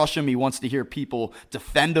people crush him. He wants to hear people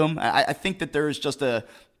defend him. I think that there is just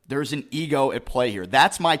there's an ego at play here.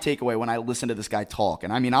 That's my takeaway when I listen to this guy talk.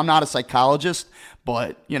 And I mean, I'm not a psychologist,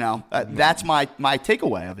 but that's my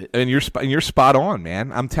takeaway of it. And you're spot on,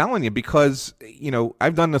 man. I'm telling you, because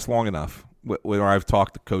I've done this long enough where I've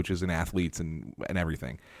talked to coaches and athletes and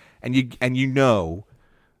everything, and you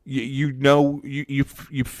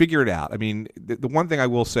figure it out. I mean, the one thing I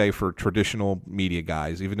will say for traditional media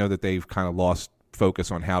guys, even though that they've kind of lost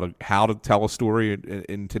focus on how to tell a story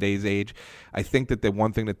in today's age, I think that the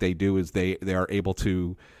one thing that they do is they are able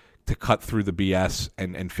to cut through the BS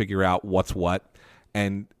and figure out what's what.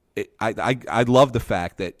 And I love the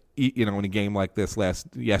fact that in a game like this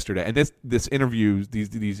yesterday, and this interviews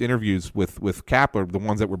these interviews with Kapler, the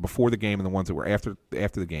ones that were before the game and the ones that were after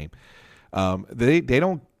the game, they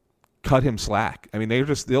don't cut him slack. I mean, they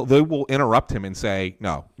will interrupt him and say,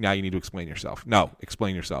 "No, now you need to explain yourself. No,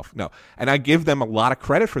 explain yourself. No." And I give them a lot of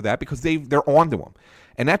credit for that because they're on to him,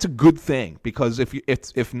 and that's a good thing, because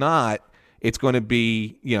if not, it's going to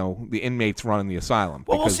be the inmates running the asylum.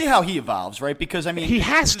 Well, we'll see how he evolves, right? Because I mean, he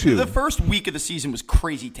has to. The first week of the season was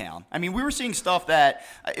crazy town. I mean, we were seeing stuff that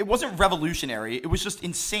it wasn't revolutionary; it was just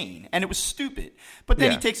insane and it was stupid. But then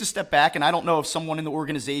he takes a step back, and I don't know if someone in the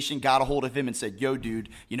organization got a hold of him and said, "Yo, dude,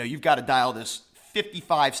 you've got to dial this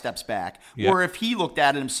 55 steps back," or if he looked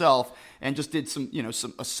at it himself and just did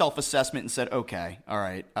a self-assessment and said, "Okay, all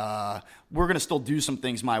right, we're going to still do some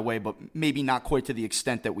things my way, but maybe not quite to the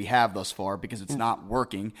extent that we have thus far because it's not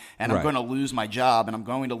working, and I'm going to lose my job and I'm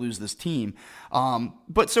going to lose this team."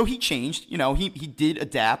 But so he changed. He did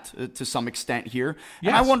adapt to some extent here,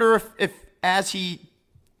 and I wonder if as he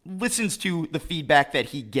listens to the feedback that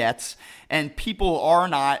he gets, and people are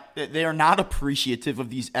not appreciative of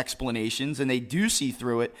these explanations, and they do see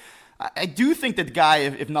through it. I do think that the guy,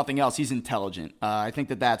 if nothing else, he's intelligent. I think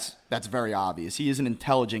that's very obvious. He is an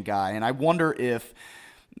intelligent guy, and I wonder if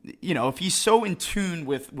he's so in tune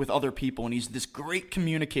with other people, and he's this great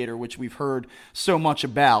communicator, which we've heard so much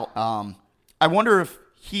about. I wonder if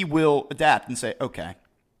he will adapt and say, "Okay,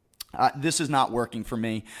 this is not working for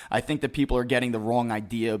me. I think that people are getting the wrong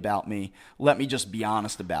idea about me. Let me just be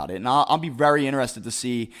honest about it." And I'll be very interested to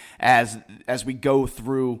see as we go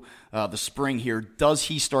through the spring here, does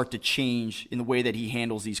he start to change in the way that he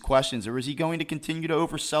handles these questions, or is he going to continue to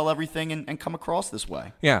oversell everything and come across this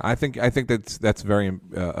way? Yeah, I think that's very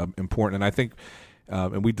important, and I think,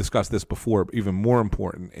 and we discussed this before, but even more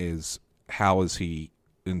important is how is he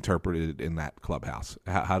interpreted in that clubhouse?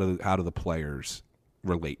 How do the players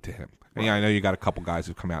relate to him? Right. I know you got a couple guys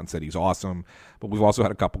who've come out and said he's awesome, but we've also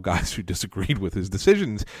had a couple guys who disagreed with his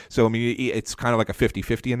decisions. So, I mean, it's kind of like a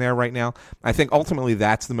 50-50 in there right now. I think ultimately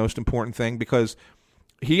that's the most important thing, because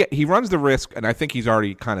he runs the risk, and I think he's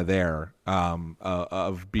already kind of there,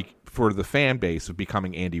 for the fan base of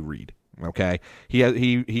becoming Andy Reid. Okay,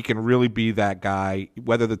 he can really be that guy,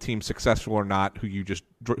 whether the team's successful or not, who just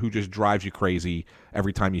drives you crazy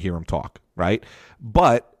every time you hear him talk, right?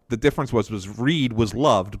 But the difference was Reid was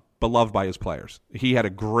beloved by his players. He had a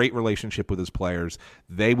great relationship with his players.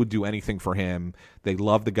 They would do anything for him. They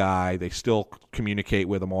loved the guy. They still communicate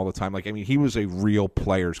with him all the time. He was a real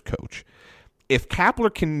players coach. If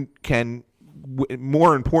Kapler can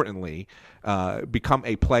more importantly, become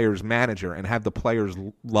a player's manager and have the players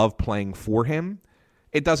love playing for him,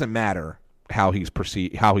 it doesn't matter how he's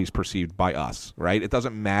perceived by us, right? It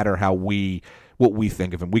doesn't matter what we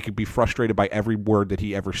think of him. We could be frustrated by every word that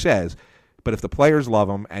he ever says, but if the players love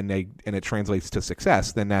him and it translates to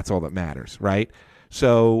success, then that's all that matters, right?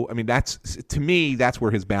 So, I mean, to me, that's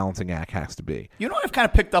where his balancing act has to be. You know what I've kind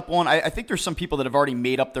of picked up on? I think there's some people that have already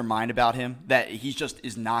made up their mind about him, that he just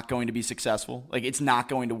is not going to be successful. It's not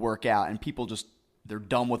going to work out, and people they're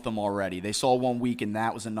done with them already. They saw 1 week, and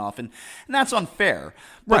that was enough, and that's unfair.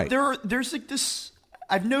 But right. There's this.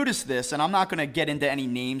 I've noticed this, and I'm not going to get into any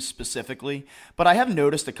names specifically, but I have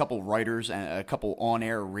noticed a couple writers and a couple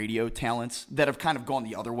on-air radio talents that have kind of gone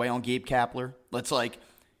the other way on Gabe Kapler.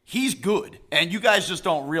 he's good, and you guys just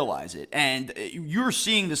don't realize it. And you're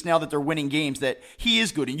seeing this now that they're winning games, that he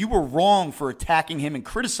is good. And you were wrong for attacking him and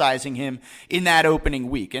criticizing him in that opening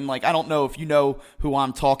week. And, I don't know if you know who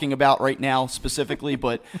I'm talking about right now specifically,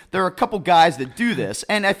 but there are a couple guys that do this.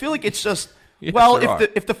 And I feel like it's just,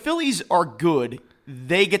 if the Phillies are good,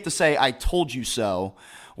 they get to say, I told you so.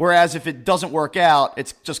 Whereas if it doesn't work out,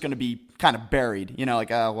 it's just going to be kind of buried,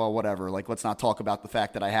 whatever. Let's not talk about the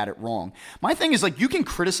fact that I had it wrong. My thing is, you can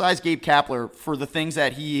criticize Gabe Kapler for the things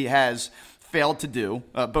that he has failed to do,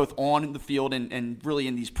 both on the field and really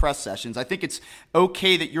in these press sessions. I think it's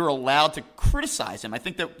okay that you're allowed to criticize him. I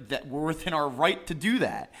think that we're within our right to do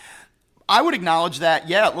that. I would acknowledge that,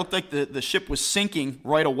 it looked like the ship was sinking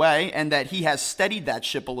right away, and that he has steadied that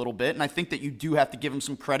ship a little bit. And I think that you do have to give him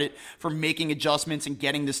some credit for making adjustments and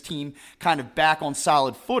getting this team kind of back on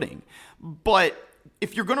solid footing. But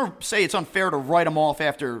if you're going to say it's unfair to write him off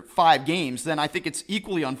after 5 games, then I think it's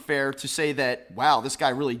equally unfair to say that, wow, this guy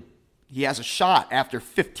really, he has a shot after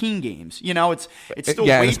 15 games. It's still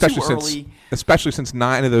way too early. Especially since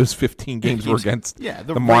 9 of those 15 games were against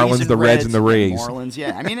the Marlins, the Reds, and the Rays. Marlins,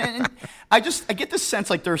 yeah. I mean, and I get this sense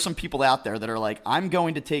there are some people out there that are like, I'm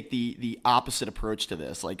going to take the opposite approach to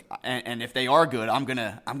this. And if they are good, I'm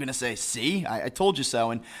gonna say, see, I told you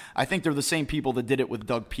so. And I think they're the same people that did it with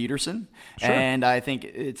Doug Peterson, sure. And I think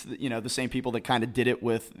it's the same people that kind of did it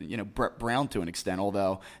with Brett Brown to an extent.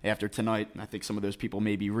 Although after tonight, I think some of those people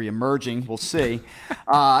may be reemerging. We'll see.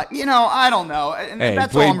 I don't know. And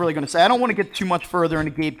that's all I'm really going to say. I don't want to get too much further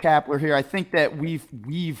into Gabe Kapler here. I think that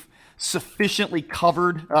we've sufficiently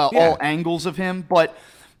covered all angles of him. But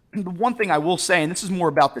the one thing I will say, and this is more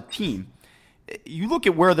about the team, you look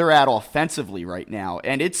at where they're at offensively right now,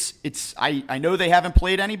 and I know they haven't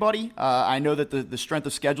played anybody. I know that the strength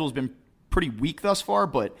of schedule has been pretty weak thus far,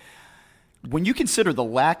 but when you consider the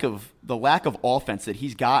lack of offense that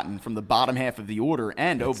he's gotten from the bottom half of the order,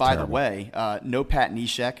 and that's terrible. The way, no Pat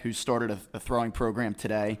Neshek, who started a throwing program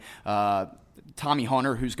today, Tommy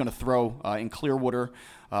Hunter, who's going to throw in Clearwater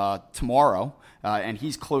tomorrow, and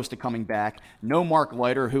he's close to coming back. No Mark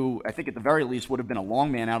Leiter, who I think at the very least would have been a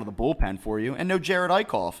long man out of the bullpen for you, and no Jared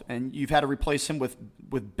Eichhoff, and you've had to replace him with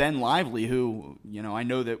Ben Lively, who I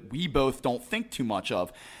know that we both don't think too much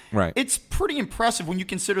of. Right. It's pretty impressive when you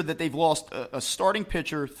consider that they've lost a starting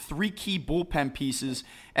pitcher, 3 key bullpen pieces,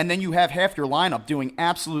 and then you have half your lineup doing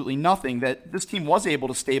absolutely nothing, that this team was able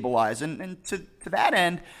to stabilize. And to that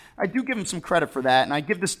end, I do give them some credit for that. And I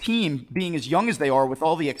give this team, being as young as they are, with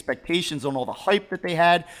all the expectations and all the hype that they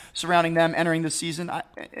had surrounding them entering the season,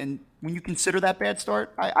 and when you consider that bad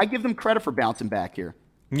start, I give them credit for bouncing back here.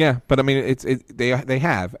 Yeah, but I mean, they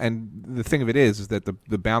have, and the thing of it is that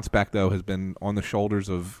the bounce back though has been on the shoulders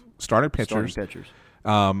of starting pitchers.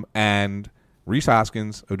 And Rhys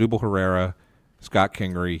Hoskins, Odubel Herrera, Scott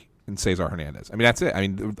Kingery, and Cesar Hernandez. I mean, that's it. I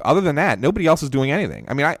mean, other than that, nobody else is doing anything.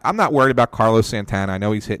 I mean, I'm not worried about Carlos Santana. I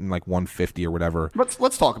know he's hitting 150 or whatever.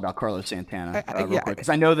 Let's talk about Carlos Santana real quick, because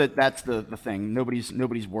I know that's the thing.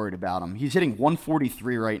 Nobody's worried about him. He's hitting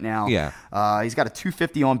 143 right now. Yeah. He's got a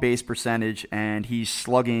 250 on base percentage, and he's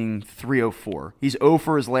slugging 304. He's 0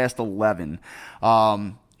 for his last 11.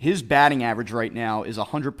 His batting average right now is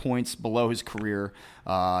 100 points below his career.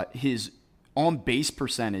 His on-base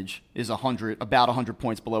percentage is about 100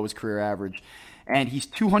 points below his career average, and he's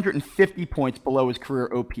 250 points below his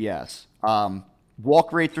career OPS.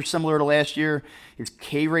 Walk rates are similar to last year. His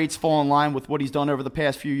K rates fall in line with what he's done over the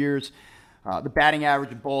past few years. The batting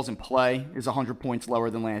average of balls in play is 100 points lower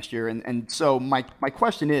than last year. And so my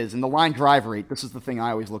question is, in the line drive rate, this is the thing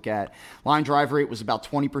I always look at. Line drive rate was about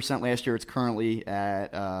 20% last year. It's currently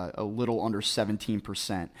at a little under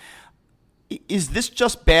 17%. Is this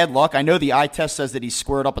just bad luck? I know the eye test says that he's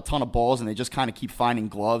squared up a ton of balls and they just kind of keep finding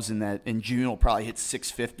gloves, and that in June he'll probably hit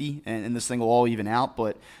 650 and this thing will all even out.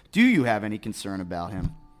 But do you have any concern about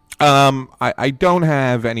him? I don't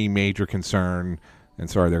have any major concern. And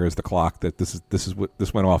sorry, there is the clock that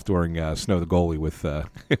this went off during Snow the goalie with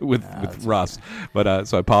Russ. Right. But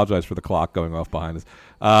so I apologize for the clock going off behind us.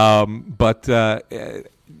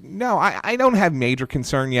 No, I don't have major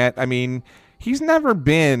concern yet. I mean, he's never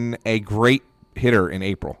been a great hitter in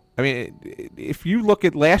April. I mean, if you look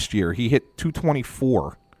at last year, he hit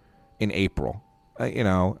 224 in April. But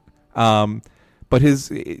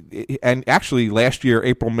and actually last year,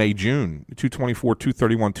 April, May, June, 224,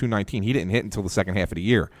 231, 219. He didn't hit until the second half of the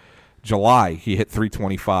year. July, he hit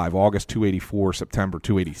 325. August, 284. September,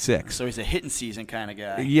 286. So he's a hitting season kind of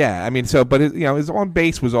guy. Yeah, I mean, but his on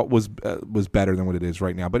base was better than what it is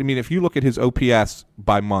right now. But I mean, if you look at his OPS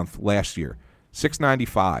by month last year,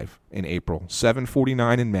 695 in April,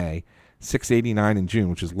 749 in May, 689 in June,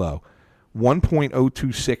 which is low,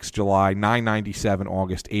 1.026 July, 997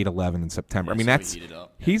 August, 811 in September. Yeah, I mean, so he heated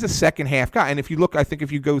up. he's a second half guy. And if you look, I think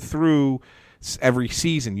if you go through every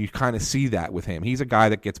season, you kind of see that with him. He's a guy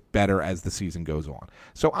that gets better as the season goes on.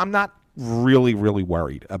 So I'm not really, really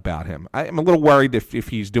worried about him. I'm a little worried if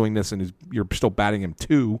he's doing this and you're still batting him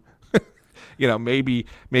 2. Maybe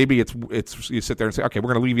it's you sit there and say, okay,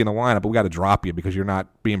 we're going to leave you in the lineup, but we got to drop you because you're not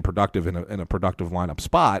being productive in a productive lineup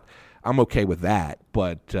spot. I'm okay with that,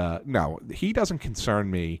 but no, he doesn't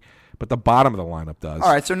concern me. But the bottom of the lineup does.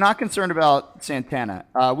 All right, so not concerned about Santana.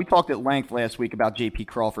 We talked at length last week about J.P.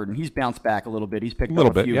 Crawford, and he's bounced back a little bit. He's picked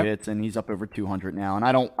up a few hits, and he's up over 200 now. And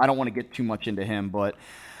I don't want to get too much into him, but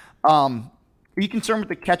are you concerned with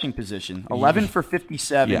the catching position? 11 for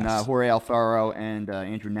 57. Yes. Jorge Alfaro and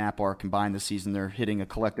Andrew Knapp are combined this season. They're hitting a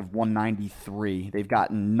collective 193. They've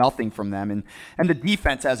gotten nothing from them, and the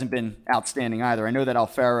defense hasn't been outstanding either. I know that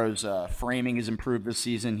Alfaro's framing has improved this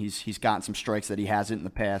season. He's gotten some strikes that he hasn't in the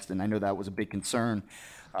past, and I know that was a big concern.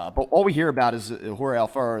 But all we hear about is Jorge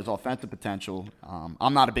Alfaro's offensive potential.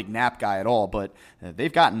 I'm not a big Knapp guy at all, but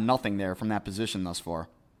they've gotten nothing there from that position thus far.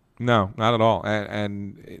 No, not at all.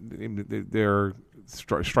 And their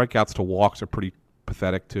strikeouts to walks are pretty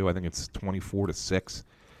pathetic too. I think it's 24-6.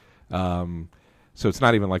 So it's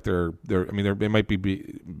not even like they're. I mean, they might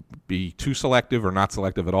be too selective or not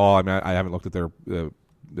selective at all. I mean, I haven't looked at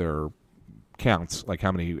their counts, like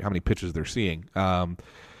how many pitches they're seeing.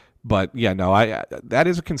 But yeah, no, that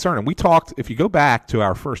is a concern. And we talked. If you go back to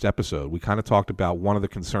our first episode, we kind of talked about one of the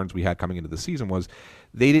concerns we had coming into the season was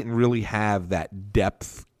they didn't really have that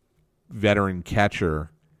depth veteran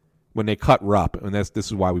catcher when they cut Rupp, and this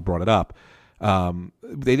is why we brought it up.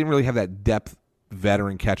 They didn't really have that depth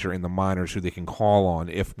veteran catcher in the minors who they can call on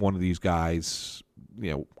if one of these guys,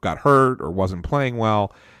 got hurt or wasn't playing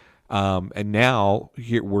well. And now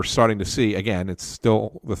here we're starting to see, again, it's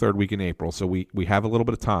still the third week in April, so we have a little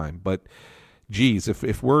bit of time. But geez,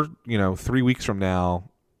 if we're 3 weeks from now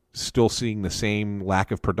still seeing the same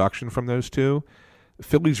lack of production from those two, the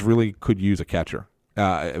Phillies really could use a catcher.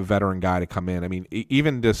 A veteran guy to come in. I mean,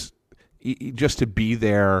 even just to be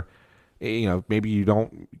there, maybe you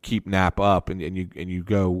don't keep Knapp up and you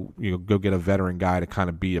go get a veteran guy to kind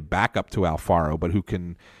of be a backup to Alfaro, but who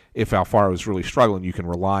can, if Alfaro is really struggling, you can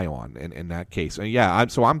rely on in that case. And yeah,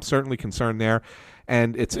 I'm certainly concerned there.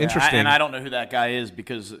 And it's interesting. And I don't know who that guy is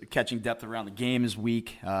because catching depth around the game is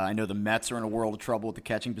weak. I know the Mets are in a world of trouble with the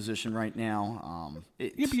catching position right now.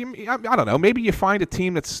 I don't know. Maybe you find a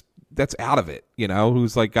team that's out of it,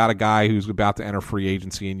 who's like got a guy who's about to enter free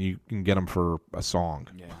agency and you can get him for a song.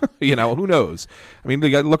 Yeah. Who knows? I mean,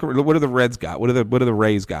 look at what do the Reds got? What do the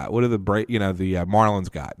Rays got? What do the Marlins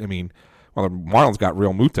got? I mean, well, the Marlins got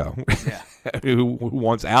Real Muto, who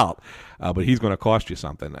wants out, but he's going to cost you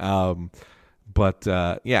something. That's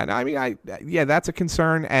a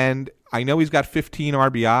concern, and I know he's got 15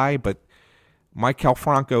 RBI, but Maikel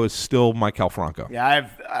Franco is still Maikel Franco. Yeah,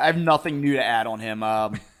 I have nothing new to add on him.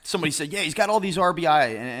 Somebody said, yeah, he's got all these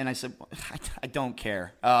RBI. And I said, I don't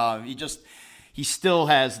care. He still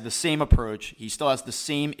has the same approach. He still has the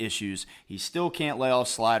same issues. He still can't lay off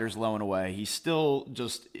sliders low and away. He's still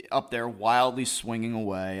just up there wildly swinging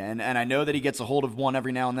away. And I know that he gets a hold of one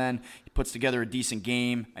every now and then. He puts together a decent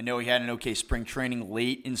game. I know he had an okay spring training.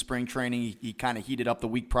 Late in spring training, he kind of heated up the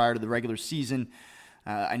week prior to the regular season.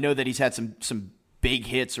 I know that he's had some big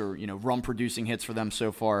hits or run-producing hits for them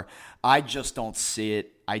so far. I just don't see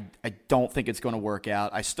it. I don't think it's going to work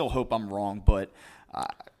out. I still hope I'm wrong, but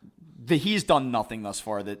he's done nothing thus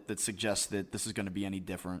far that suggests that this is going to be any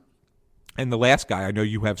different. And the last guy, I know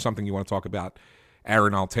you have something you want to talk about,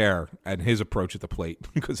 Aaron Altair and his approach at the plate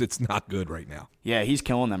because it's not good right now. Yeah, he's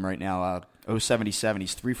killing them right now. 0.77.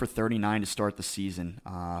 He's 3 for 39 to start the season.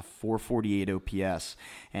 448 OPS,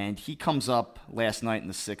 and he comes up last night in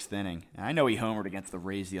the 6th inning. And I know he homered against the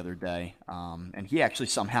Rays the other day, and he actually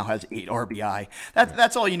somehow has 8 RBI.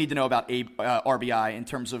 That's all you need to know about RBI in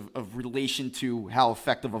terms of relation to how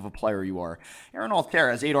effective of a player you are. Aaron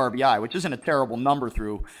Altair has 8 RBI, which isn't a terrible number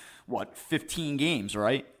through 15 games,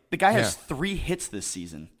 right? The guy has 3 hits this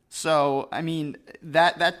season. So, I mean,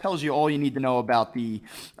 that tells you all you need to know about the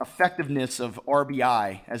effectiveness of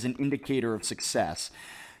RBI as an indicator of success.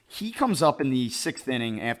 He comes up in the 6th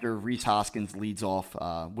inning after Rhys Hoskins leads off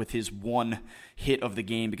with his 1 hit of the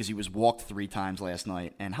game because he was walked 3 times last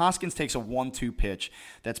night. And Hoskins takes a 1-2 pitch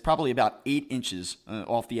that's probably about 8 inches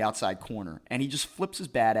off the outside corner. And he just flips his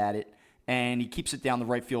bat at it, and he keeps it down the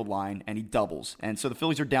right field line, and he doubles. And so the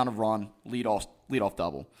Phillies are down a run, lead off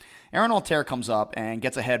double. Aaron Altair comes up and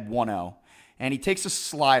gets ahead 1-0, and he takes a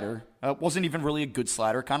slider. Wasn't even really a good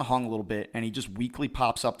slider, kind of hung a little bit, and he just weakly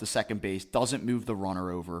pops up to second base, doesn't move the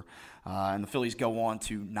runner over. And the Phillies go on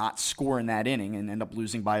to not score in that inning and end up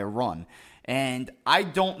losing by a run. And I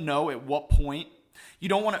don't know at what point. You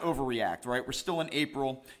don't want to overreact, right? We're still in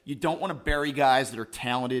April. You don't want to bury guys that are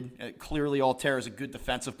talented. Clearly, Altherr is a good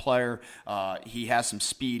defensive player. He has some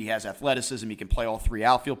speed. He has athleticism. He can play all three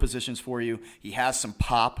outfield positions for you. He has some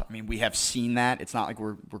pop. I mean, we have seen that. It's not like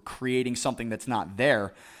we're creating something that's not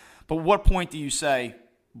there. But what point do you say,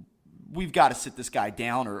 we've got to sit this guy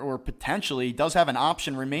down, or potentially does have an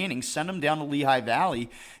option remaining, send him down to Lehigh Valley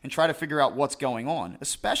and try to figure out what's going on,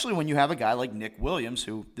 especially when you have a guy like Nick Williams,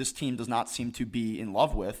 who this team does not seem to be in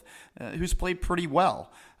love with, who's played pretty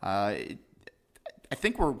well. I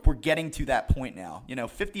think we're getting to that point now.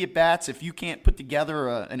 50 at-bats, if you can't put together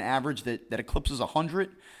an average that eclipses 100,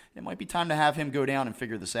 it might be time to have him go down and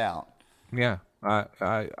figure this out. Yeah,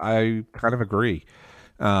 I kind of agree.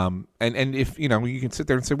 And if you can sit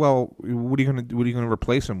there and say, well, what are you going to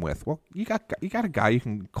replace him with? Well, you got a guy you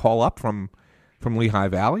can call up from Lehigh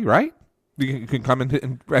Valley, right? You can come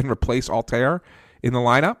in and replace Altherr in the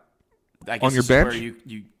lineup on your bench. Where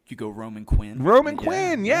you go Roman Quinn. Roman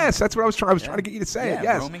Quinn, yes, that's what I was trying to get you to say. It.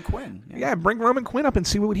 Yes, Roman Quinn. Yeah, bring Roman Quinn up and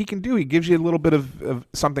see what he can do. He gives you a little bit of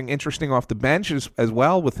something interesting off the bench as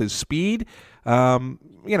well with his speed.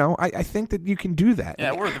 I think that you can do that.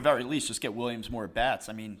 Yeah, or at the very least, just get Williams more at bats.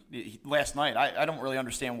 I mean, last night, I don't really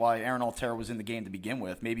understand why Aaron Altherr was in the game to begin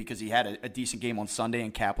with. Maybe because he had a decent game on Sunday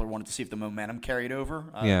and Kapler wanted to see if the momentum carried over.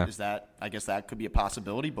 I guess that could be a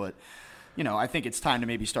possibility, but I think it's time to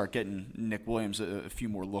maybe start getting Nick Williams a few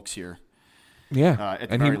more looks here. Yeah,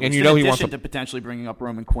 and he wants to potentially bringing up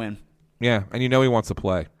Roman Quinn. Yeah, and he wants to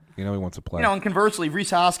play. He wants to play. And conversely,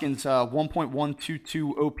 Rhys Hoskins,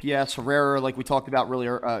 1.122 OPS. Herrera, like we talked about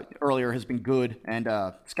earlier, has been good. And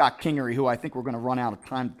Scott Kingery, who I think we're going to run out of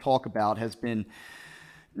time to talk about, has been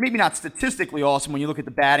maybe not statistically awesome when you look at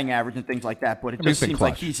the batting average and things like that, but it just seems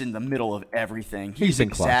like he's in the middle of everything. He's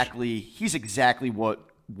exactly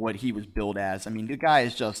what he was billed as. I mean, the guy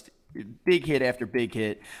is just big hit after big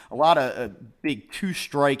hit, a lot of big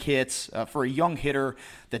two-strike hits for a young hitter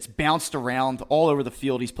that's bounced around all over the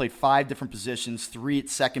field. He's played 5 different positions, 3 at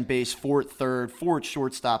second base, 4 at third, 4 at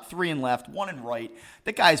shortstop, 3 in left, 1 in right.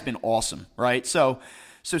 That guy's been awesome, right? So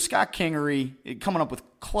Scott Kingery coming up with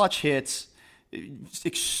clutch hits,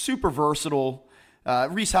 super versatile.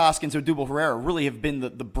 Rhys Hoskins, Odubel Herrera really have been the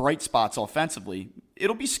bright spots offensively.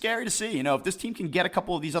 It'll be scary to see, if this team can get a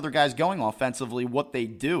couple of these other guys going offensively, what they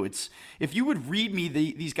do. If you would read me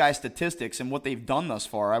these guys' statistics and what they've done thus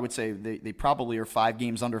far, I would say they probably are 5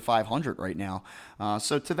 games under 500 right now.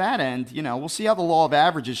 So to that end, we'll see how the law of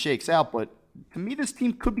averages shakes out. But to me, this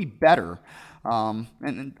team could be better.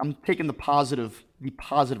 And I'm taking the positive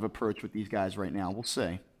approach with these guys right now. We'll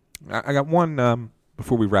see. I got one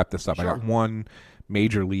before we wrap this up. Sure. I got one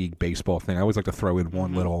Major League Baseball thing. I always like to throw in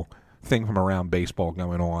one little thing from around baseball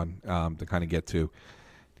going on to kind of get to.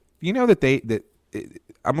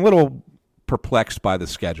 I'm a little perplexed by the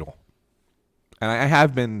schedule, and I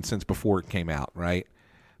have been since before it came out, right?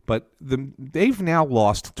 But they've now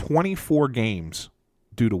lost 24 games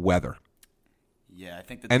due to weather. Yeah, I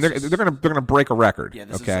think that and they're gonna break a record. Yeah,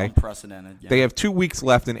 this is unprecedented. Yeah. They have 2 weeks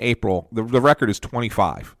left in April. The record is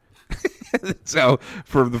 25. So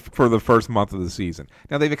for the first month of the season.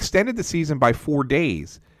 Now they've extended the season by 4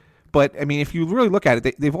 days, but I mean, if you really look at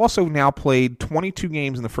it, they've also now played 22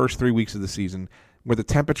 games in the first 3 weeks of the season where the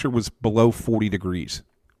temperature was below 40 degrees.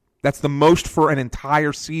 That's the most for an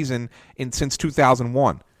entire season since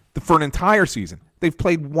 2001. For an entire season, they've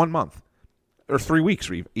played 1 month or 3 weeks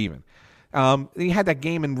even. You had that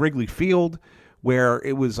game in Wrigley Field where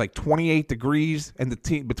it was like 28 degrees and the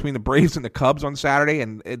team between the Braves and the Cubs on Saturday,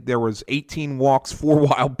 and there was 18 walks, 4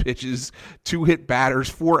 wild pitches, 2 hit batters,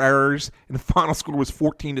 4 errors, and the final score was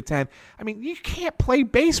 14-10. I mean, you can't play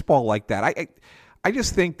baseball like that. I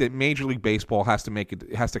just think that Major League Baseball has to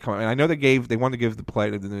come. And I know they wanted to give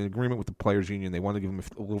the agreement with the players union. They wanted to give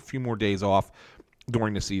them a few more days off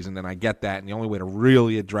during the season, and I get that, and the only way to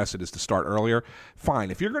really address it is to start earlier. Fine.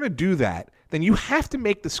 If you're going to do that, then you have to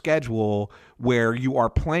make the schedule where you are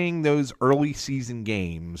playing those early season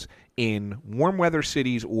games in warm weather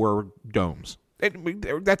cities or domes.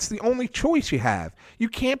 That's the only choice you have. You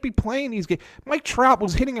can't be playing these games. Mike Trout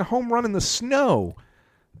was hitting a home run in the snow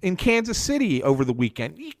in Kansas City over the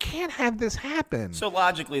weekend. You can't have this happen. So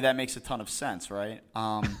logically, that makes a ton of sense, right?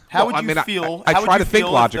 How would you feel? I try to think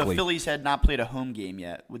logically. If the Phillies had not played a home game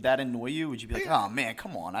yet, would that annoy you? Would you be like, "Oh man,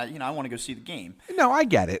 come on! I want to go see the game." No, I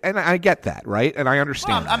get it, and I get that, right? And I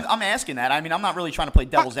understand. I'm asking that. I mean, I'm not really trying to play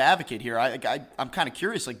devil's advocate here. I'm kind of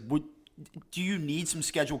curious. Like, do you need some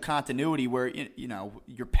schedule continuity where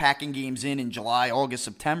you're packing games in July, August,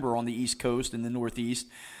 September on the East Coast and the Northeast?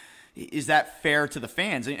 Is that fair to the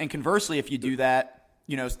fans? And conversely, if you do that,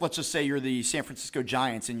 let's just say you're the San Francisco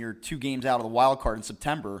Giants and you're 2 games out of the wild card in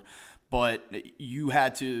September, but you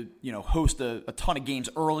had to host a ton of games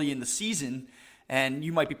early in the season, and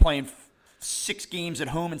you might be playing 6 games at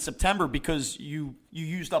home in September because you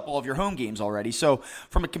used up all of your home games already. So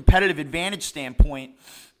from a competitive advantage standpoint,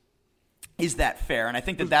 is that fair? And I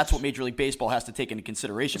think that's what Major League Baseball has to take into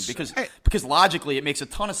consideration because logically it makes a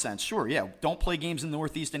ton of sense. Sure, yeah, don't play games in the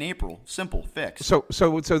Northeast in April. Simple, fix. So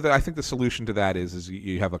I think the solution to that is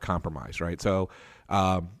you have a compromise, right? So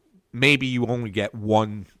maybe you only get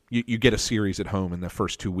one. You get a series at home in the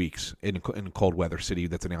first 2 weeks in a cold weather city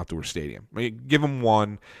that's an outdoor stadium. Give them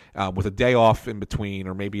one with a day off in between,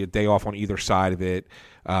 or maybe a day off on either side of it.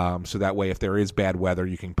 So that way, if there is bad weather,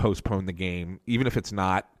 you can postpone the game, even if it's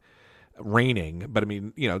not raining. But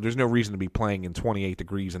there's no reason to be playing in 28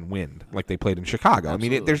 degrees and wind like they played in Chicago.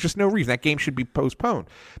 Absolutely. There's just no reason. That game should be postponed.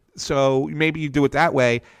 So maybe you do it that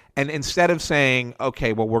way. And instead of saying,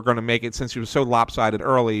 okay, well, we're going to make it, since you were so lopsided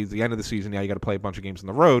early, the end of the season, now you got to play a bunch of games on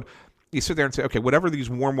the road, you sit there and say, okay, whatever these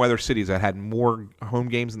warm weather cities that had more home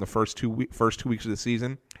games in the first two weeks of the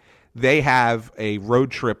season, they have a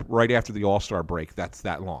road trip right after the All-Star break that's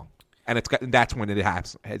that long. And that's when it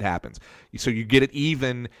happens. So you get it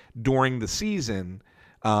even during the season,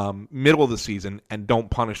 middle of the season, and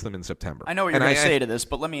don't punish them in September. I know what you're going to say to this,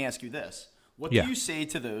 but let me ask you this. What do you say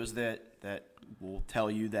to those that will tell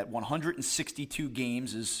you that 162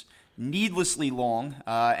 games is needlessly long,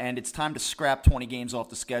 and it's time to scrap 20 games off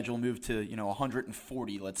the schedule, move to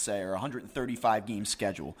 140, let's say, or 135 game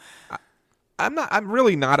schedule? I'm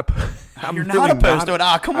really not opposed. You're not opposed to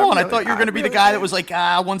it. Come on. I thought you were going to be the guy that was like,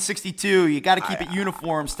 162. You got to keep it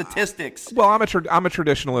uniform. Statistics. Well, I'm a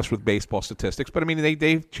traditionalist with baseball statistics, but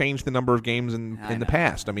they've changed the number of games in the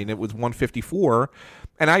past. It was 154,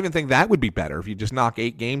 and I even think that would be better if you just knock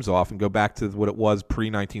 8 games off and go back to what it was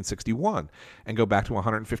pre-1961 and go back to a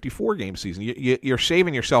 154 game season. You're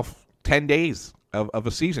saving yourself 10 days of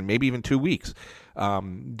a season, maybe even 2 weeks,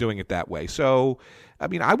 doing it that way. So,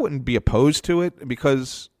 I wouldn't be opposed to it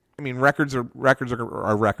because, records are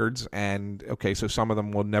records, and okay, so some of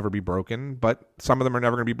them will never be broken, but some of them are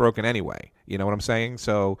never going to be broken anyway. You know what I'm saying?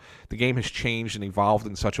 So the game has changed and evolved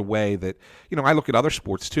in such a way that, I look at other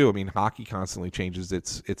sports too. Hockey constantly changes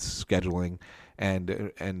its scheduling and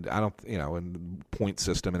I don't, and point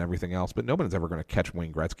system and everything else, but nobody's ever going to catch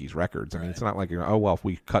Wayne Gretzky's records. Right. It's not like, if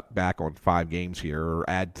we cut back on 5 games here or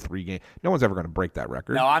add 3 games, no one's ever going to break that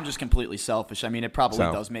record. No, I'm just completely selfish. It probably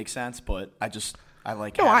does make sense, but I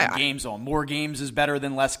like having games on. More games is better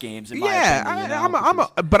than less games, in my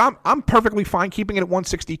opinion. I'm perfectly fine keeping it at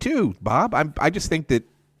 162, Bob. I just think that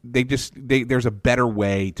there's a better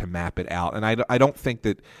way to map it out, and I don't think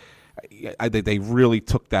that they really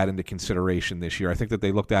took that into consideration this year. I think that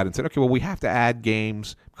they looked at it and said, okay, well, we have to add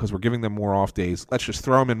games because we're giving them more off days. Let's just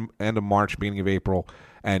throw them in end of March, beginning of April,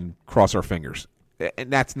 and cross our fingers.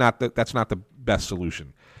 And that's not the best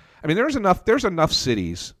solution. There's enough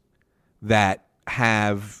cities that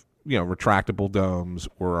have retractable domes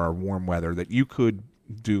or are warm weather that you could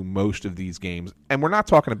do most of these games. And we're not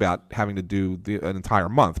talking about having to do an entire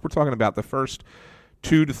month. We're talking about the first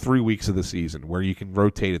 2 to 3 weeks of the season where you can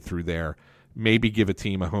rotate it through there, maybe give a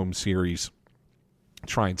team a home series,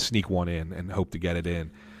 try and sneak one in and hope to get it in.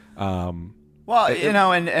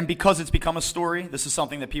 And because it's become a story, this is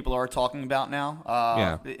something that people are talking about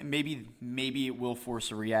now. Maybe it will force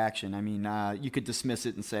a reaction. You could dismiss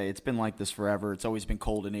it and say it's been like this forever. It's always been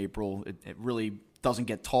cold in April. It really doesn't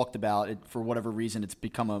get talked about. For whatever reason, it's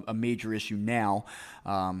become a major issue now.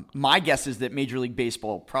 My guess is that Major League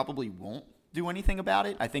Baseball probably won't do anything about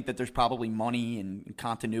it. I think that there's probably money and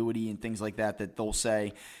continuity and things like that they'll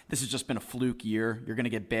say, this has just been a fluke year. You're going to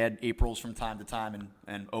get bad Aprils from time to time,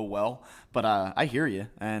 and oh well. But I hear you,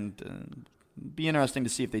 and it'd be interesting to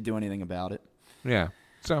see if they do anything about it. Yeah.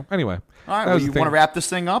 So, anyway. All right, well, you want to wrap this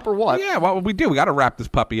thing up or what? Yeah, well, we do. We got to wrap this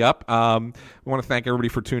puppy up. We want to thank everybody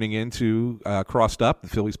for tuning in to Crossed Up, the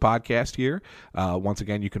Phillies podcast here. Once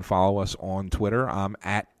again, you can follow us on Twitter. I'm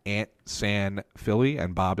at AntSanPhilly,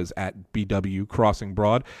 and Bob is at BW Crossing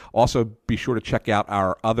Broad. Also, be sure to check out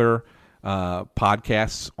our other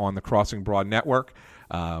podcasts on the Crossing Broad Network.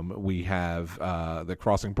 We have the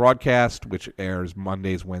Crossing Broadcast, which airs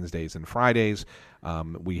Mondays, Wednesdays, and Fridays.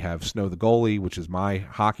 We have Snow the Goalie, which is my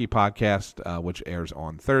hockey podcast, which airs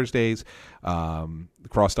on Thursdays.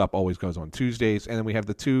 Crossed Up always goes on Tuesdays. And then we have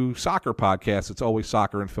the 2 soccer podcasts. It's Always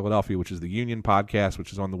Soccer in Philadelphia, which is the Union podcast,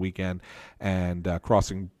 which is on the weekend, and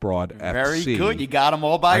Crossing Broad FC. Very good. You got them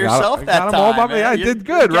all by yourself that time. I got them all by me. I did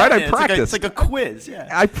good, right? I practiced. It's like a quiz, yeah.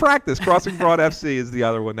 I practiced. Crossing Broad FC is the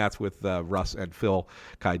other one. That's with Russ and Phil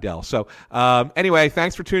Kydell. So anyway,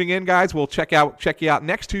 thanks for tuning in, guys. We'll check you out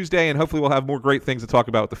next Tuesday, and hopefully we'll have more great things to talk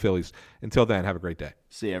about with the Phillies. Until then, have a great day.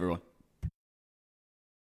 See you, everyone.